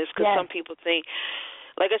really is, because some people think,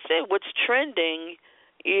 like I said, what's trending.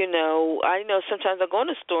 I know sometimes I go in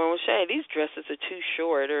the store and say, hey, these dresses are too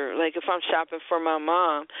short, or like if I'm shopping for my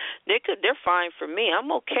mom, they're fine for me.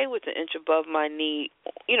 I'm okay with an inch above my knee,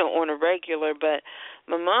 on a regular, but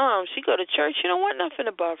my mom, she go to church, she don't want nothing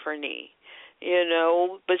above her knee,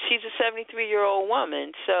 but she's a 73-year-old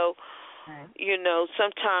woman, so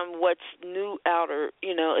sometimes what's new out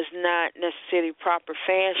is not necessarily proper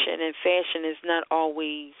fashion, and fashion is not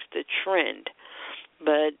always the trend.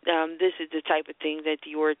 But this is the type of thing that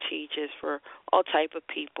Dior teaches for all type of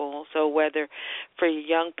people. So whether for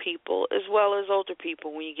young people as well as older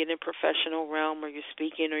people, when you get in professional realm, or you're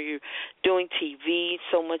speaking, or you're doing TV,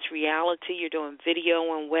 so much reality, you're doing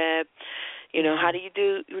video and web, how do you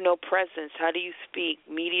do, presence, how do you speak,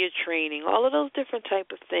 media training, all of those different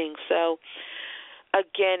type of things. So,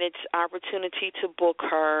 again, it's opportunity to book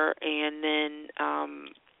her, and then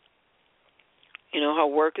her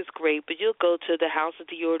work is great, but you'll go to the House of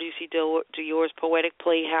Dior, Dior's Poetic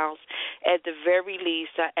Playhouse. At the very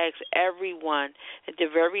least, I ask everyone, at the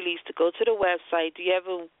very least, to go to the website. Do you have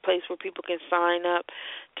a place where people can sign up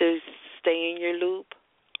to stay in your loop?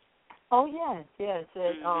 Oh, yes.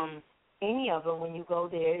 Any of them, when you go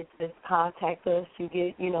there, it says contact us. You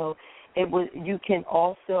get, you can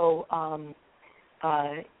also,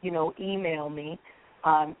 email me.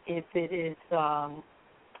 If it is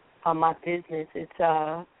on my business, it's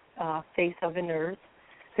Face of an Earth,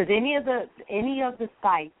 because any of the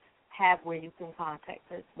sites have where you can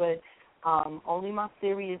contact us, but only my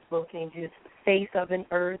serious booking, just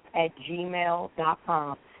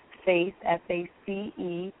faceofanearth@gmail.com. Face,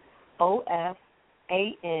 FACEOFAN,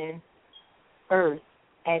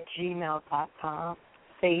 earth@gmail.com.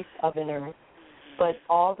 Face of an Earth. But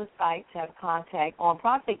all the sites have contact. On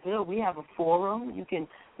Project Good, we have a forum.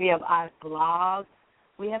 We have our blog.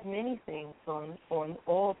 We have many things on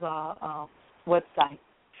all the websites.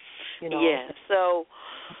 Yeah, so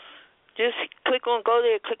just go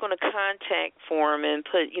there, click on the contact form, and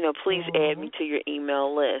put, please add me to your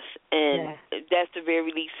email list. And that's the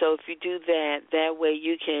very least. So if you do that, that way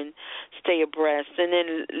you can stay abreast, and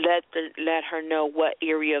then let her know what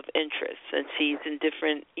area of interest, and she's in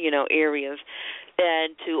different, areas.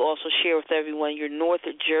 And to also share with everyone, you're north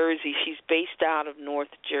of Jersey. She's based out of North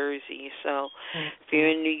Jersey. So if you're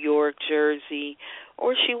in New York, Jersey,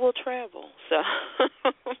 or she will travel. So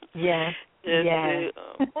yeah. Yeah.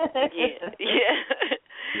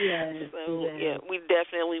 Yes, so we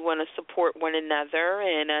definitely want to support one another,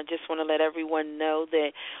 and I just want to let everyone know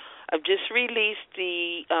that I've just released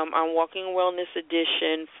the I'm Walking Wellness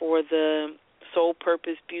edition for the Soul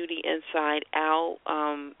Purpose Beauty Inside Out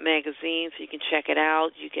magazine, so you can check it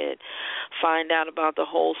out. You can find out about the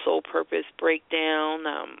whole Soul Purpose breakdown,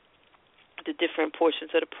 the different portions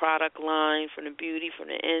of the product line, from the beauty, from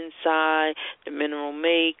the inside, the mineral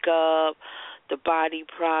makeup, the body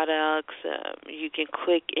products. You can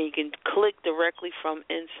click directly from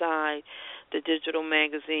inside the digital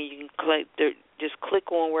magazine. You can just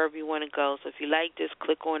click on wherever you want to go. So if you like this,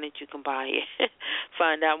 click on it. You can buy it,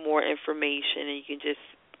 find out more information, and you can just,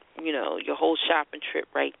 your whole shopping trip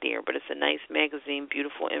right there. But it's a nice magazine,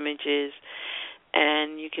 beautiful images,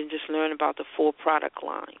 and you can just learn about the full product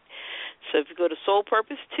line. So if you go to Soul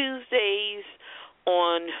Purpose Tuesdays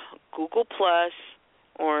on Google Plus,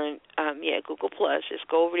 Google Plus, just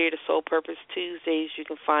go over there to Soul Purpose Tuesdays. You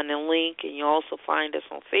can find the link, and you also find us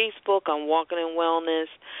on Facebook. I'm Walking in Wellness,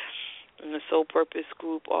 and the Soul Purpose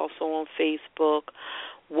group also on Facebook.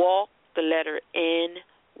 Walk the letter N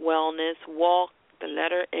Wellness. Walk the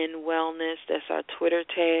letter N Wellness. That's our Twitter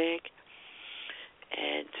tag.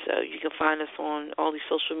 And so you can find us on all these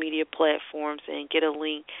social media platforms and get a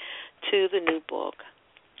link to the new book.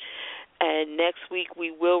 And next week we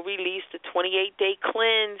will release the 28-day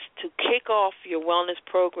cleanse to kick off your wellness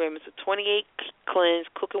program. It's a 28 cleanse,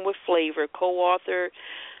 Cooking with Flavor, co-authored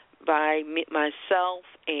by myself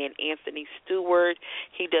and Anthony Stewart.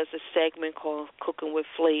 He does a segment called Cooking with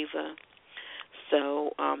Flavor.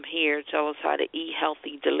 So here, tell us how to eat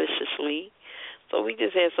healthy, deliciously. So we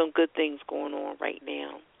just have some good things going on right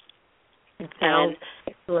now. It sounds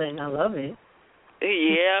excellent. I love it.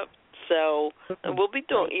 Yep. So we'll be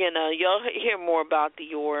doing, you'll hear more about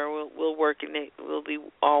Dior. We'll be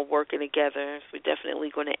all working together. So we're definitely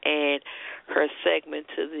going to add her segment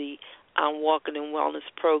to the Walking in Wellness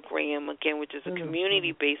program, again, which is a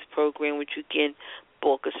community-based program, which you can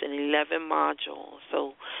book. It's in 11 modules.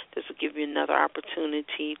 So this will give you another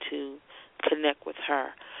opportunity to connect with her.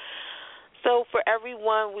 So for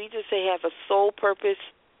everyone, we just say have a Soul Purpose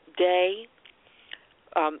Day.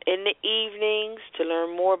 In the evenings, to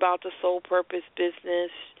learn more about the Soul Purpose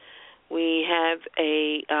business, we have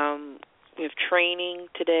training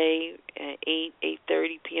today at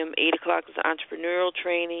 8:30 p.m. 8 o'clock is entrepreneurial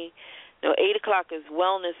training. No, 8 o'clock is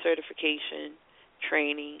wellness certification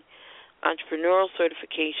training. Entrepreneurial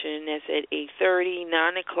certification, that's at 8:30.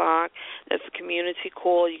 9 o'clock, that's a community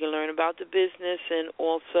call. You can learn about the business and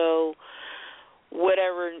also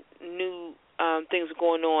whatever new things are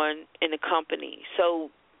going on in the company.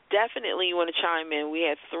 So definitely you want to chime in. We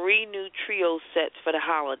have 3 new trio sets for the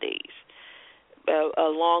holidays,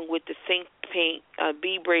 along with the Think Pink,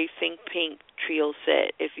 Be Brave Think Pink trio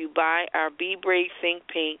set. If you buy our Be Brave Think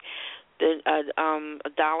Pink, then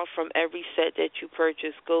 $1 from every set that you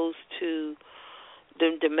purchase goes to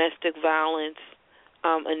the domestic violence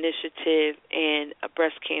initiative and a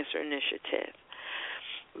breast cancer initiative.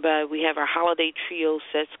 But we have our holiday trio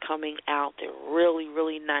sets coming out. They're really,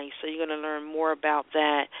 really nice. So you're going to learn more about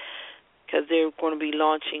that because they're going to be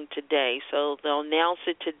launching today. So they'll announce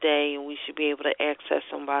it today, and we should be able to access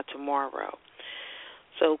them by tomorrow.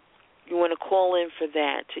 So you want to call in for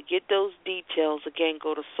that. To get those details, again,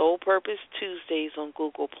 go to Soul Purpose Tuesdays on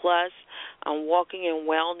Google+. I'm Walking in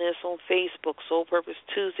Wellness on Facebook, Soul Purpose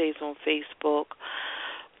Tuesdays on Facebook.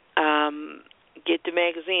 Get the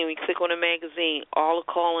magazine. We click on the magazine. All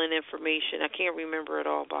the call-in information. I can't remember it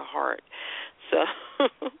all by heart. So,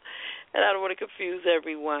 and I don't want to confuse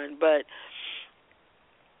everyone. But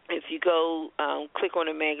if you go click on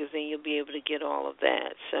the magazine, you'll be able to get all of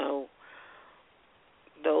that. So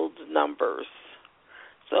those numbers.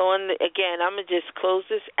 So, again, I'm going to just close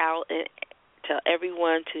this out and tell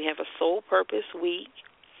everyone to have a Soul Purpose week.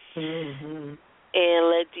 And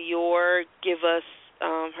let Dior give us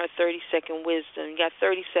her 30-second wisdom. You got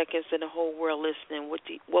 30 seconds and the whole world listening.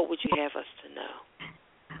 What would you have us to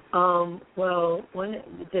know? Well, one of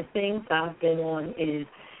the things I've been on is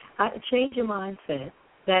change your mindset.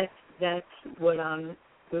 That's what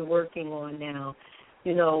we're working on now.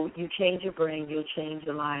 You change your brain, you'll change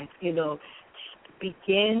your life.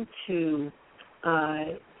 begin to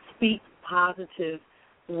speak positive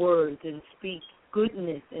words and speak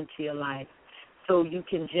goodness into your life so you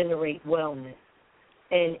can generate wellness.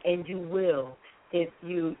 And you will. If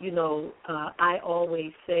I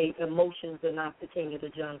always say emotions are not the king of the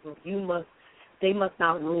jungle. They must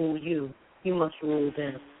not rule you. You must rule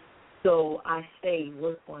them. So I say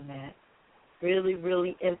work on that. Really,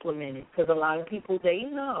 really implement it. Because a lot of people, they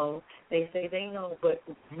say they know, but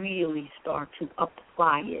really start to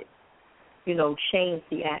apply it. Change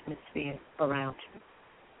the atmosphere around you.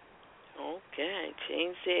 Okay,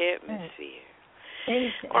 change the atmosphere.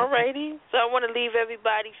 All righty. So I want to leave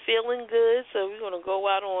everybody feeling good. So we're going to go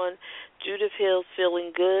out on Judith Hill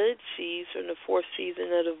Feeling Good. She's from the 4th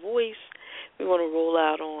season of The Voice. We want to roll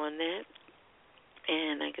out on that.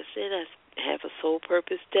 And like I said, have a soul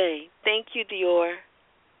purpose day. Thank you, Dior.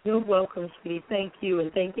 You're welcome, sweetie. Thank you.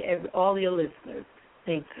 And thank you, all your listeners.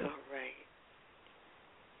 Thank you. All right.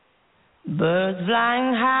 Birds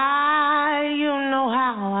flying high, you know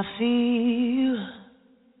how I feel.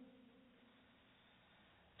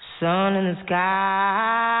 Sun in the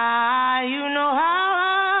sky, you know how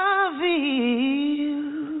I feel.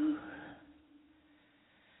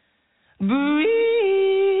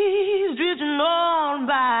 Breeze drifting on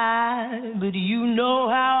by, but you know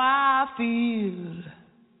how I feel.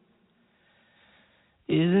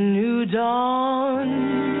 Is a new dawn,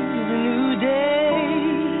 is a new day,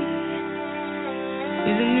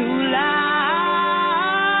 is a new life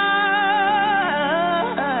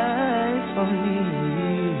for me.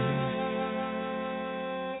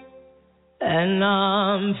 And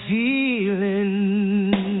I'm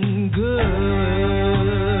feeling good.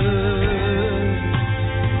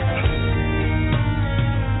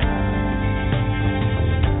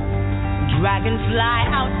 Dragonfly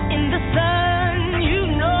out in the sun, you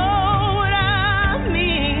know what I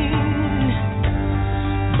mean.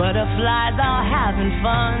 Butterflies are having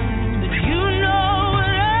fun, but you know what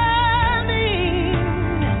I mean.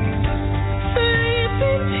 Sleep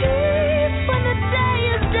in peace when the day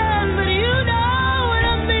is done, but you know what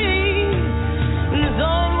I mean. In this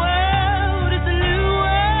old world, it's a new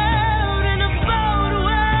world and a bold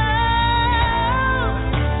world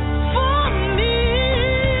for me.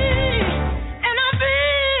 And I'm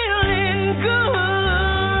feeling good.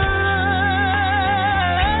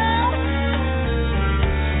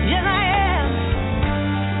 Yes, I am.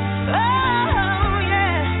 Oh,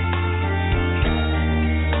 yeah.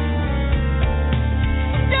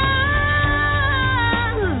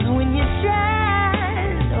 Stars, when you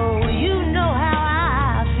shine, oh, you know how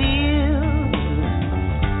I feel.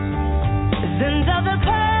 Sins of the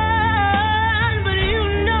past, but you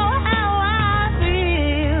know how I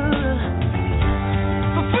feel.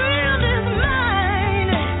 For freedom is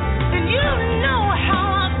mine, and you know how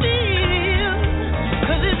I feel.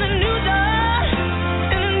 'Cause it's a new dawn,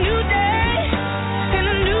 and a new day, and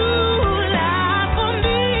a new life for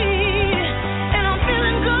me. And I'm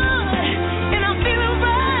feeling good, and I'm feeling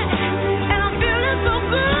right, and I'm feeling so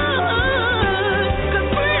good. 'Cause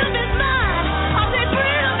freedom is mine. I say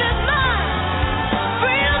freedom is mine.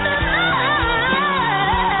 Freedom is mine.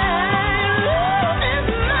 Love is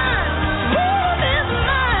mine. Love is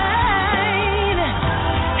mine.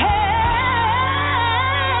 And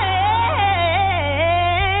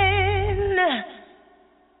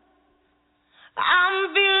I'm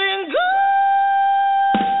feeling good.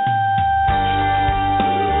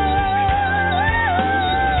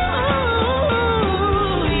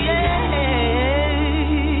 Yeah.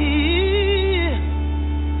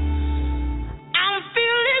 I'm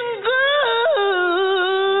feeling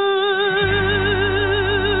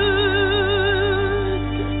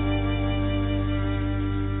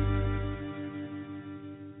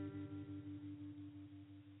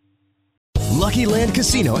Lucky Land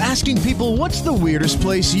Casino, asking people, what's the weirdest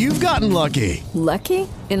place you've gotten lucky? Lucky?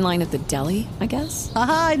 In line at the deli, I guess?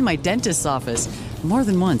 Aha, in my dentist's office. More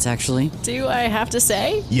than once, actually. Do I have to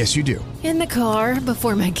say? Yes, you do. In the car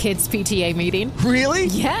before my kids' PTA meeting. Really?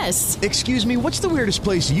 Yes. Excuse me, what's the weirdest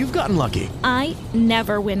place you've gotten lucky? I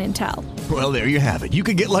never win and tell. Well, there you have it. You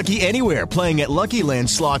can get lucky anywhere, playing at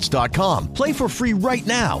LuckyLandSlots.com. Play for free right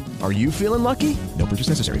now. Are you feeling lucky? No purchase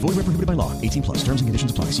necessary. Void where prohibited by law. 18 plus. Terms and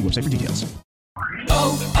conditions apply. See website for details.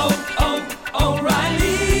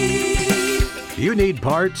 O'Reilly. You need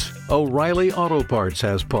parts? O'Reilly Auto Parts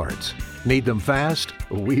has parts. Need them fast?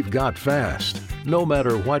 We've got fast. No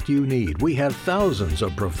matter what you need, we have thousands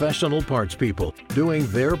of professional parts people doing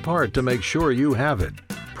their part to make sure you have it.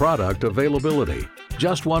 Product availability.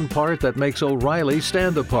 Just one part that makes O'Reilly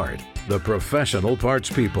stand apart. The professional parts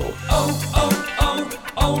people.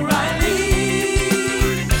 O'Reilly.